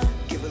little love,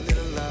 give a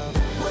little love.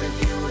 What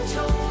if you were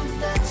told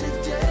that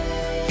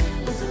today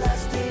was the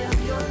last day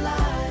of your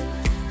life?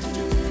 Did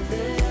you live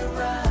it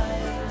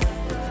right?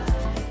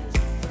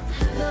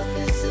 Love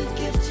is a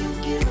gift you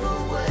give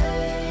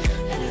away,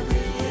 and it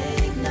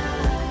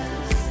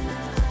reignites.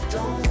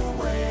 Don't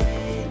wait.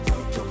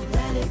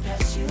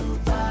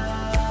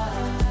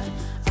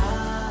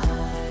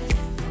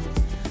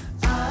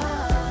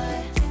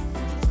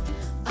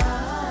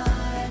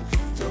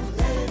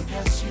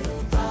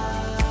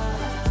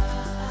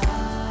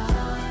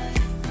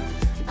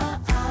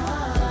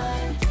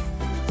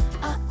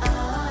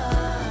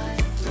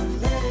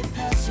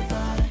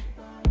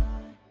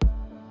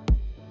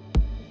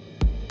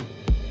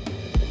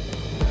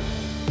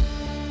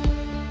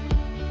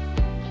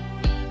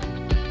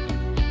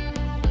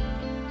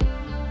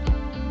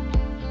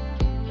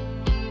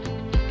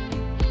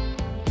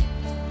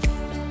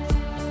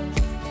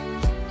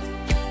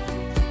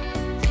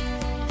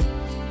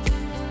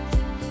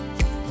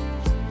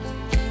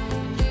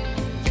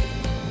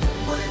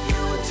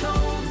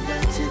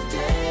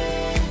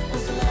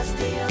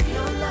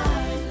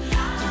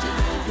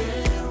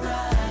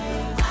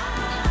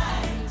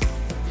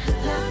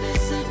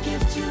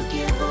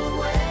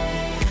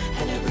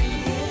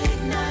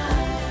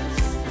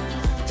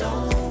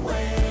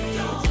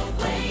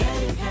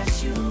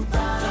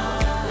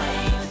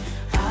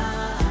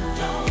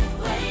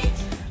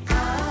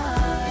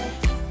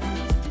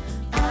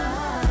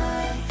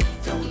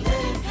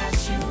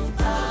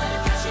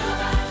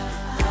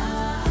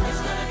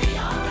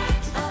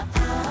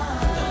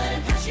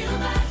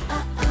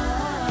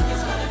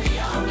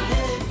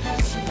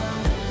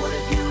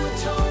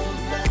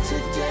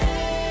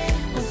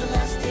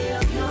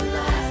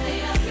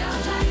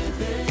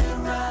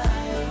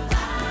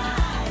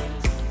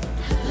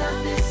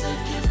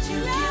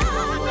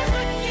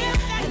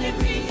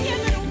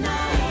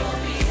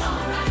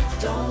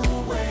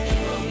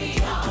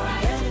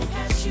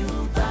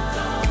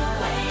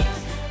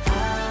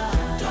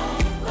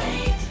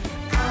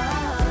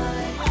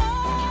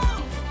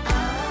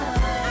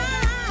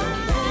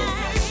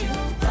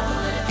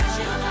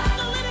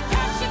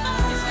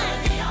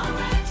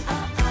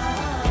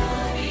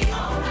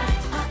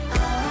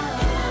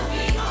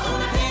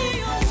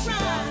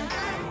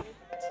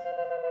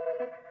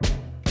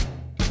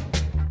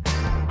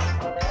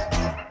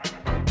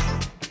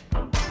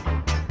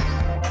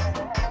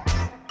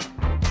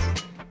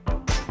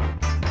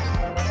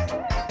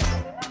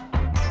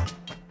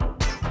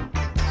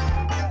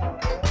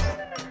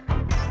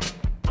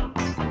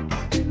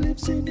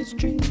 in his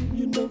dream,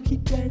 you know he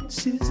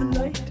dances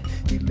light.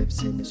 He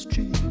lives in his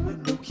dream, you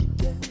know he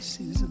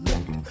dances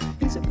light.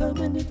 He's a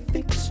permanent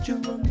fixture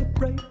on the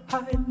bright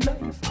high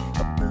life.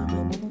 A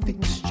permanent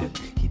fixture,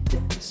 he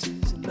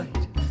dances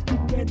light. He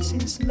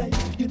dances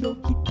light, you know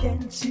he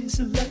dances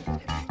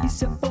light.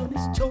 He's up on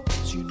his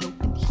toes, you know,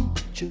 and he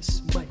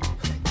just might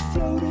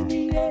float in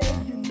the air,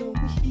 you know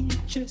he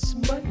just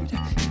might. He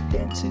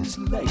dances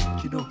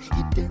light, you know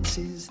he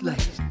dances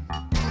light.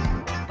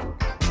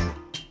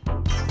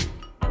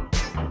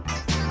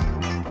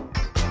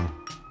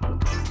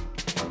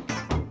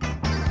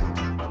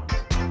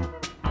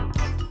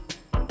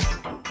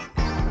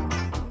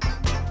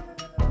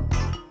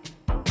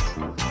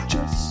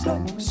 Just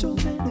like so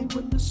many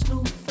when the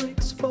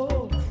snowflakes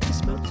fall,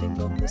 he's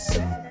melting on the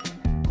sand,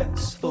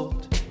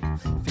 asphalt.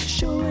 If he's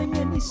showing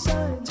any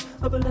signs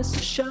of a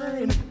lesser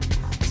shine,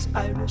 he's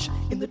Irish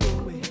in the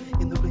doorway,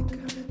 in the blink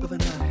of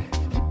an eye.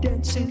 He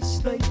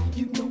dances like,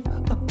 you know,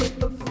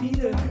 above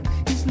fear.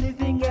 He's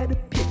living at a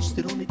pitch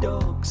that only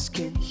dogs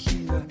can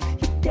hear.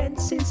 He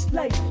dances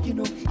like, you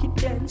know, he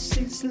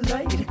dances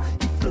light. He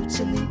floats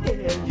in the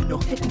air, you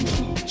know, and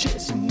he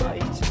just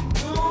might.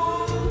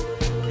 No,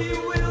 he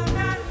will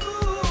not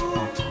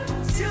move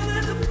till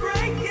there's a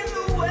break in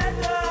the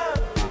weather.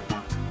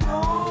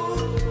 No,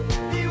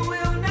 he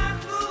will not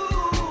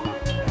move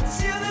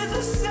till there's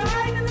a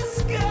sign in the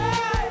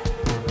sky.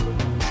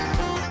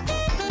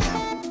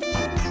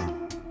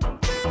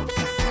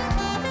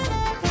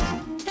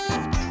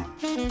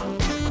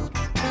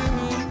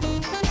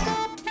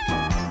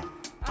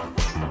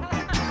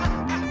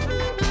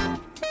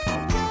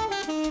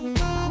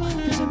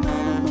 There's a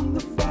man among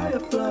the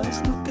fireflies,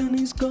 look and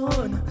he's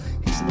gone.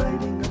 He's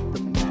lighting up the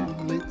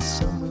moonlit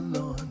summer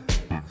lawn.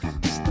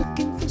 He's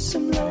looking for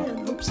some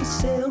land, hopes the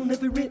sail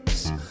never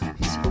rips.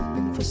 He's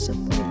hoping for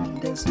some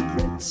wind as the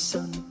red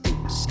sun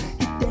dips.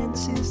 He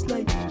dances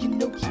light, you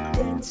know he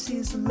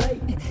dances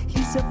light.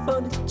 He's up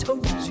on his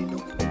toes, you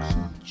know, and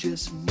he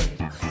just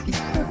might. He's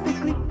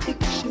perfectly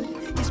pictured,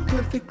 he's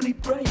perfectly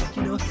bright,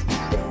 you know. He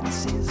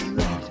dances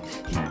light,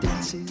 he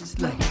dances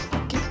light.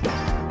 Get back.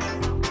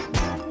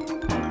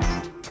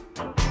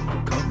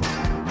 Come on.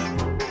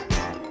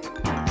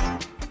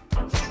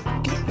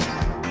 Get back.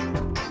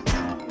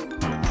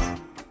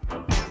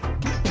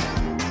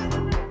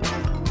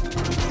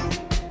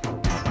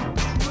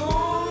 No,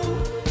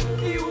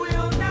 he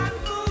will not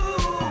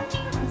move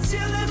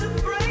until there's a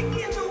break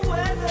in the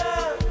weather.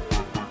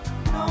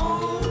 No,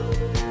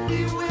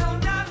 he will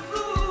not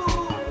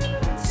move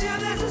until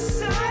there's a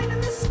sign in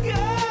the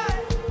sky.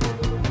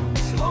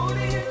 He's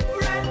holding his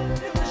breath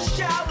in the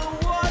shallow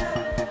water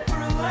for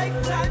a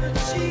lifetime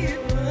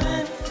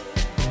achievement.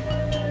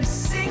 He's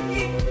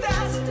sinking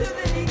faster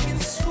than he can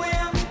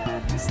swim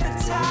as the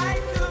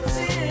tide comes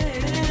in.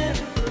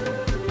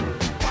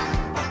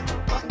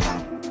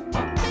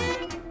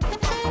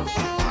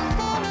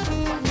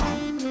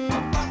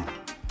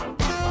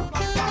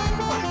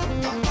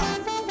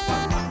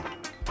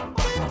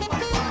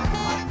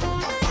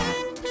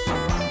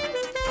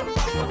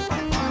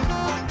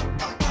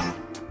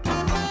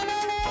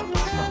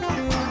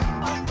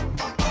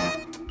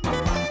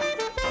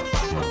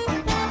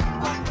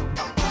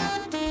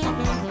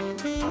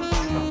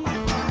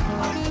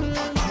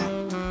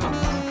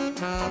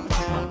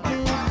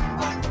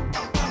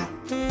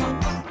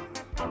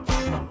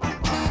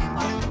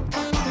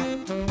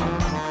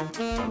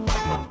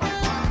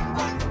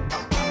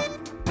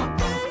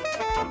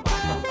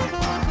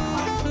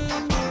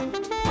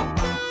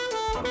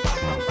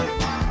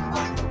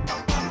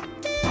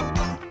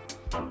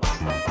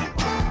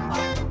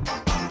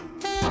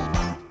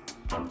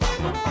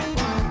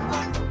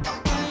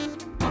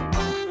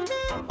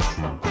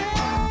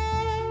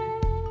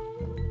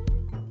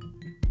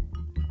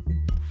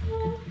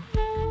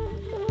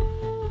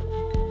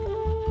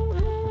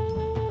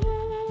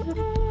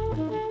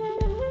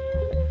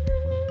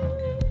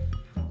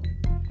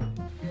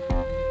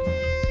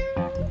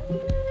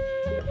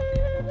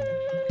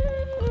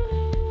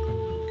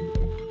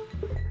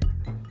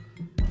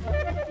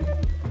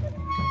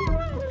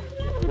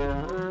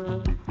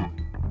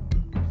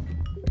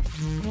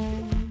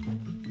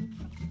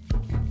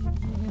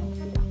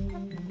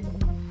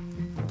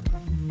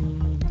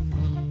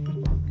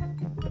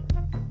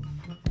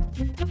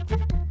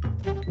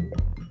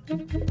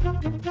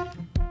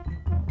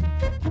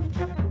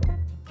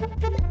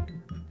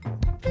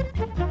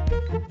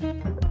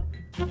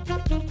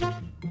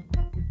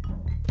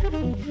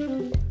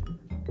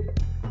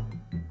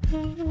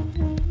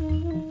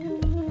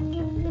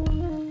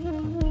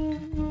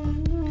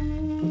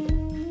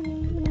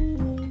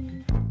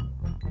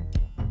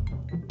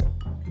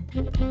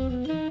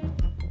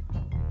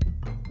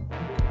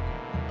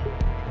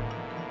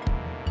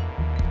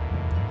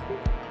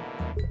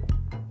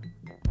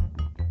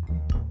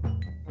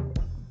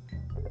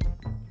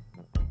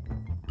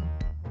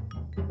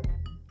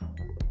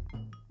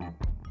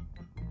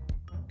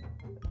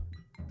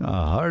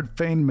 Hard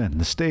Feynman,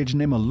 the stage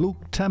name of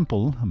Luke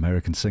Temple,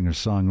 American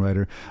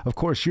singer-songwriter. Of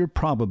course, you're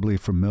probably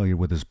familiar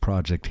with his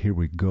project Here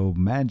We Go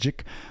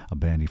Magic, a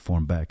band he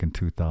formed back in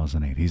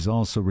 2008. He's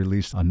also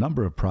released a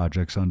number of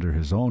projects under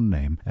his own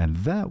name, and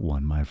that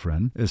one, my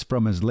friend, is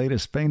from his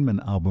latest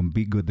Feynman album,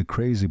 Be Good the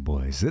Crazy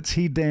Boys. It's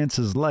He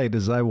Dances Light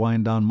as I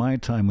wind down my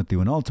time with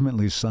you and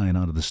ultimately sign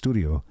out of the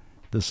studio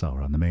this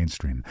hour on the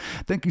Mainstream.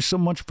 Thank you so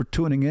much for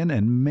tuning in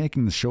and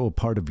making the show a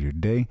part of your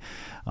day.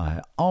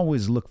 I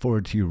always look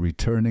forward to you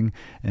returning,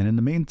 and in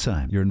the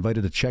meantime, you're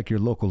invited to check your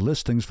local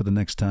listings for the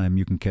next time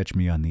you can catch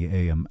me on the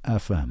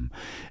AM/FM.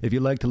 If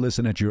you'd like to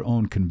listen at your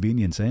own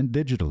convenience and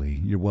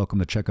digitally, you're welcome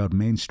to check out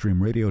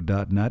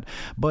mainstreamradio.net,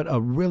 but a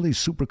really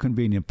super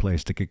convenient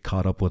place to get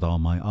caught up with all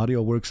my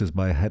audio works is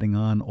by heading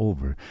on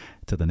over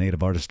to the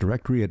Native Artist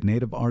Directory at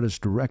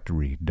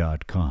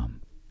nativeartistdirectory.com.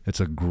 It's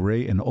a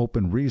great and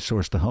open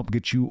resource to help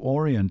get you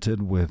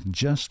oriented with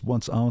just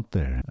what's out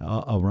there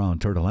around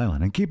Turtle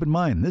Island. And keep in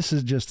mind, this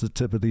is just the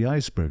tip of the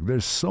iceberg.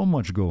 There's so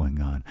much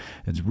going on.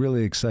 It's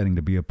really exciting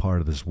to be a part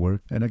of this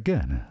work. And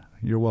again,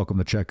 you're welcome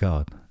to check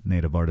out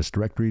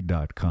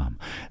nativeartistdirectory.com.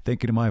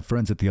 Thank you to my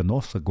friends at the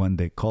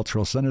Onosaguende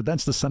Cultural Center.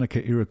 That's the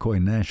Seneca Iroquois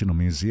National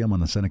Museum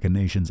on the Seneca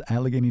Nation's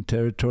Allegheny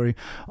Territory.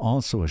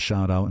 Also a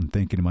shout out and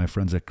thank you to my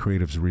friends at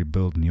Creatives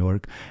Rebuild New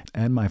York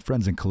and my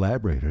friends and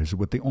collaborators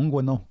with the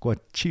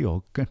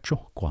Ongwanokwachio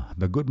Kachokwa,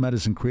 the Good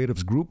Medicine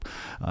Creatives Group.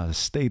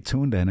 Stay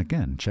tuned and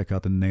again, check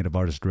out the Native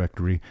Artist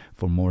Directory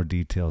for more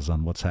details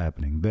on what's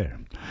happening there.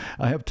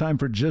 I have time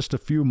for just a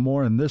few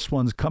more, and this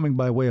one's coming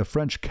by way of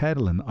French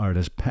Catalan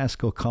artist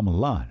Pascal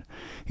Comelade.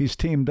 He's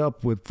teamed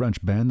up with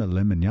French band the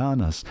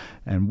Limiñanas,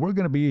 and we're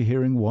going to be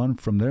hearing one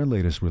from their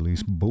latest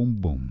release, Boom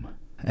Boom.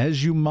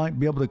 As you might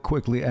be able to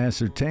quickly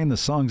ascertain, the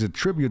song's a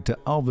tribute to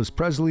Elvis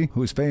Presley,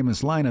 whose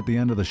famous line at the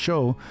end of the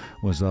show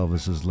was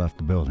Elvis has left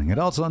the building. It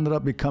also ended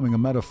up becoming a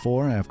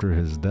metaphor after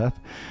his death,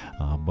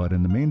 but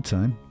in the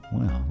meantime,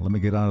 well, let me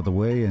get out of the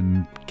way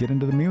and get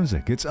into the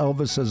music. It's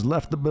Elvis Has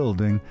Left the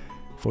Building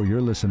for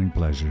your listening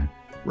pleasure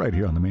right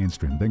here on the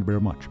Mainstream. Thank you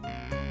very much.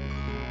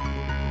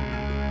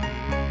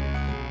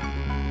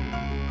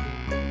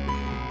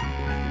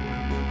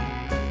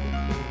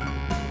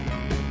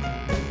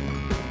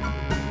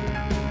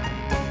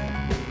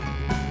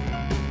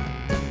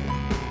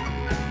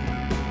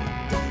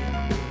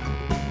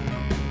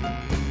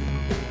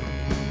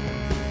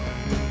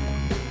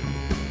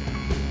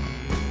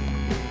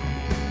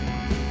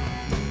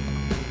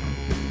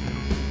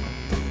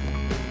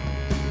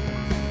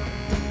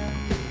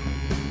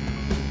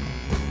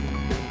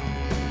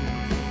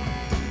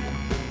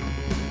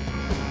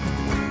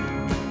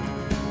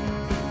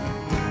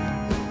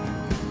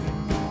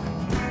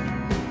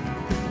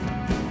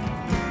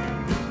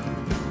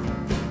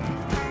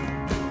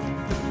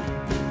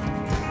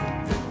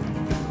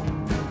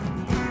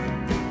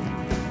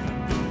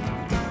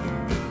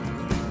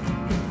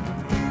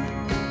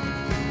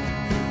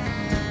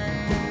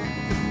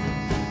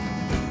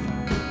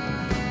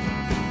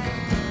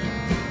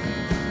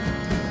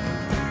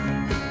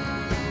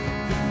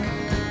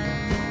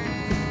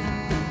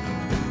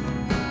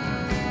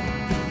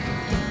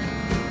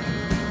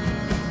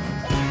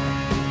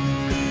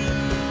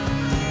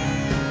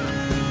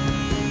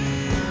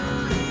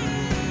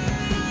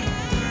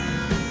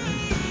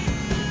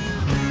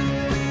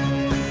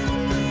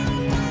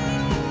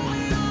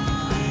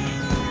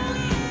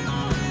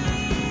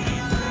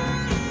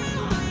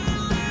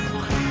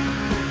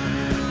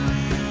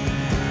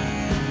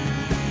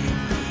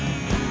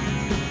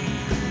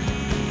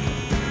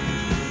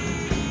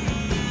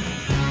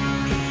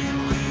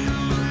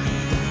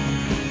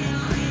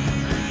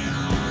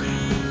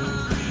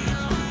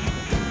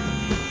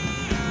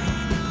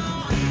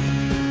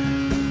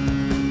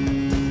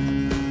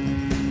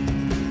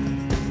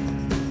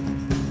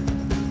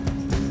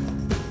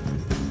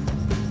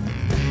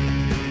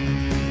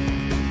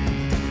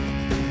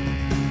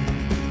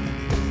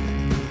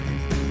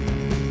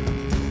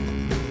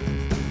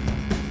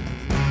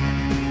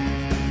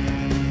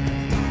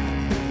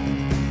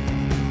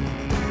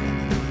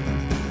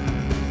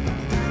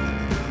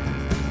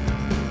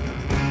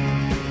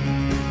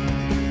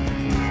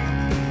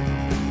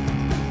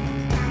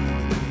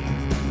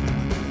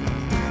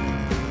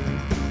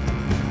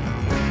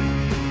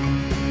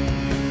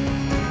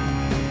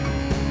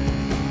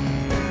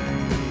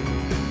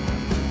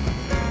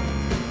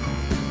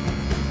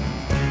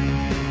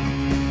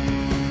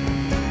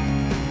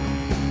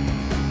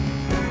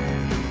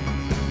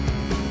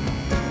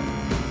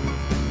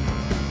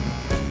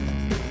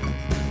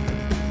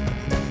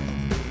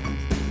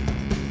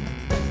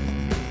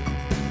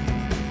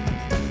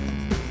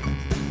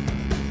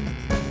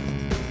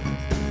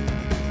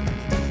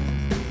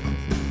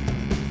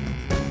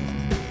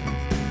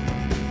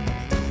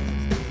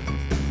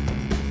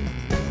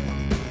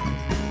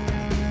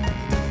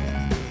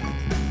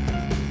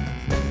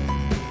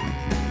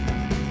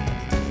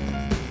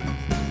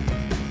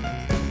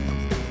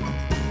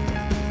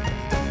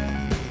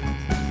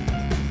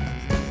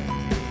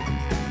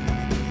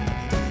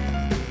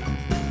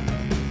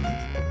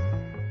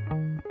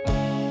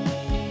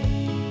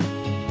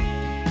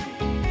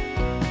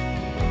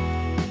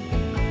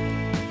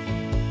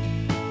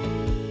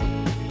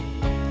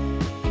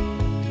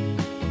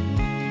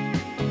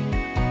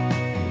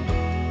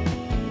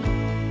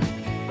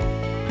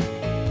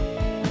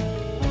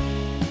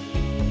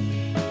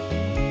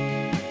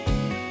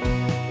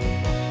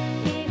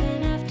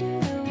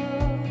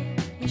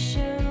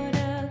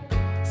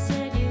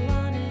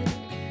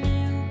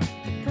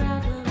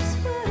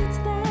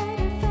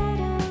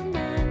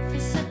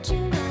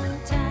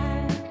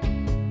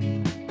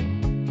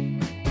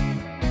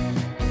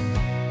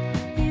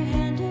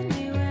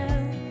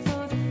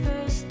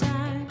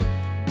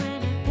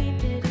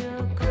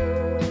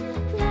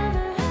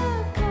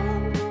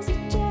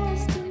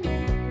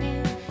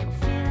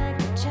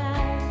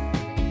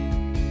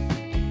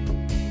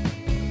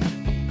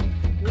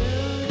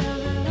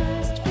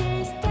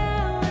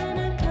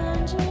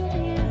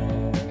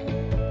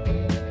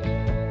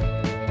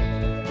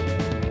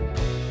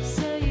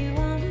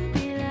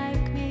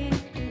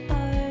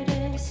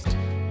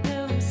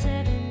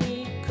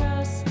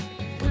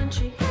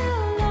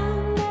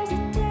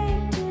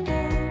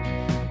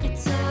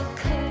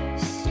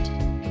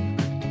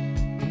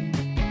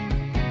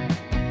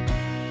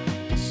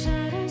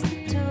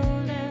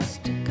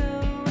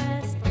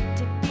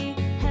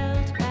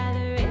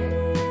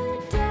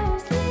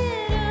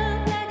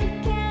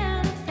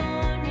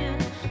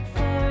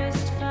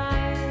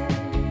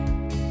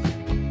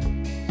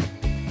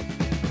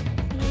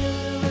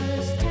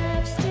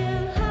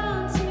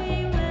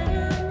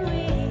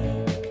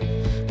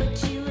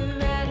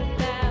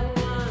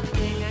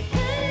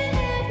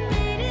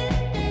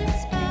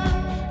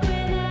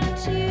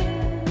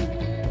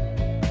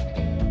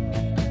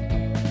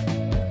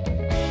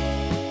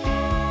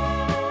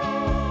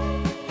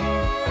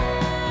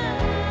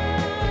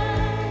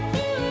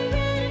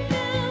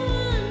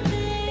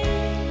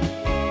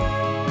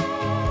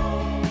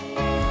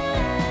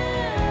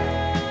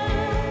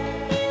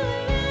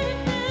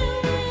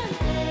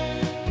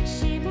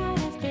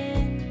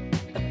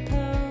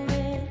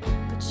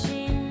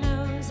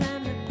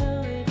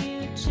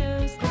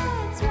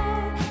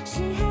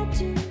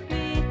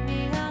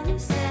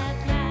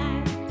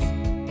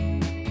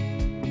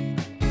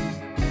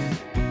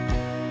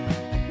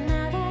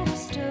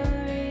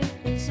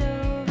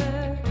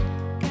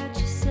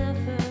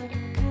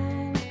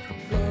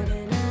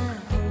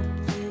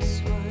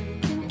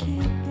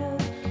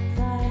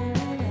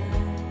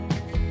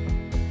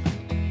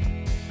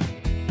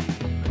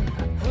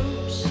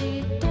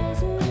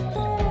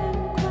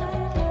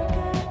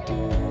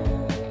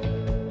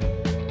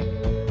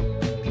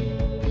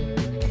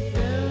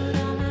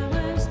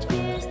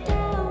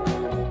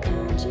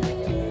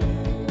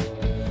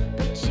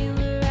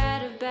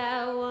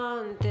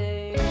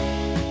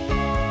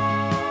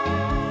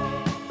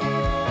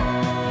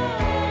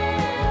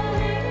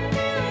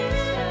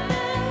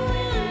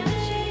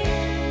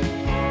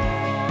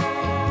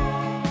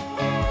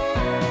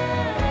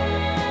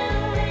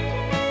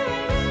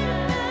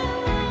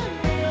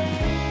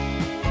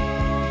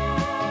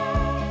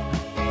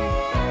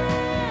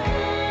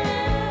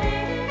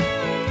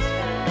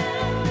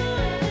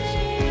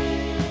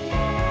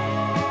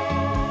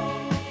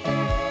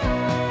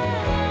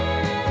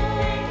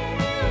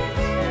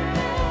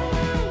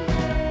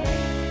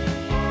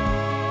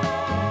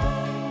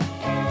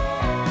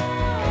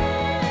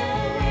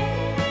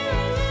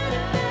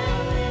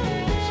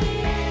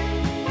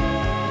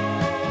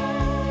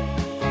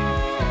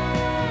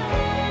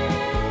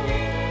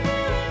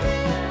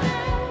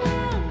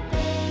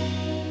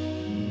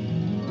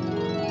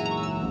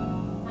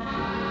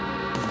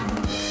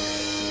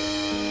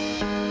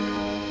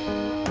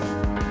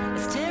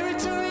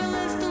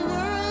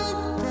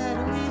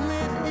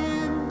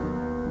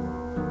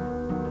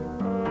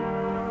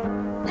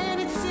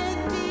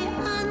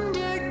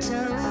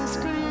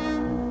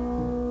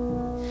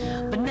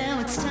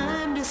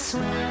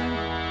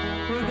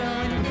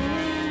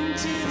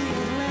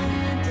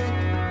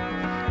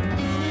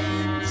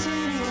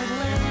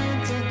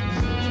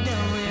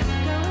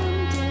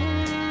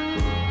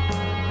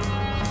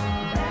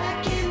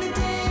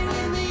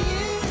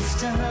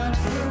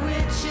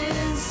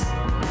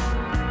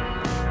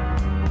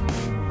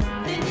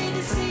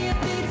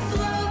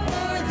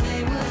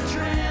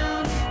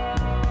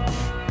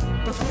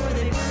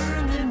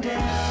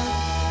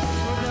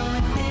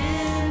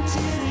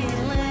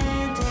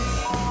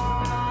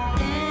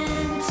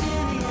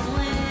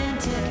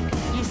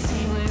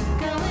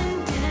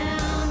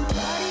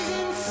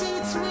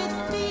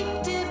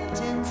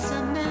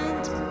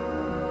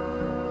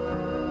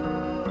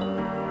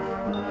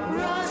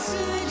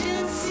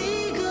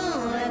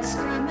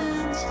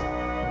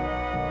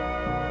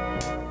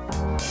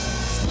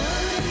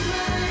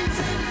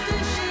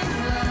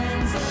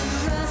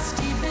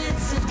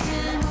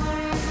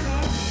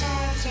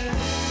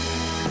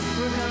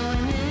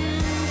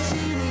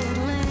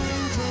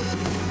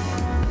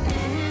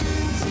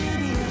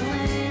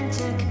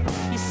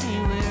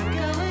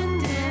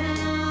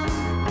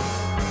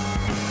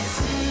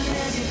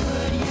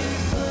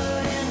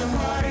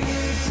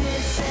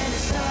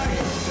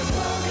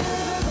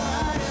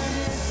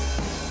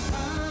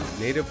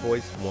 Native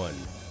Voice One,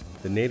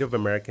 the Native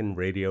American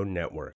Radio Network.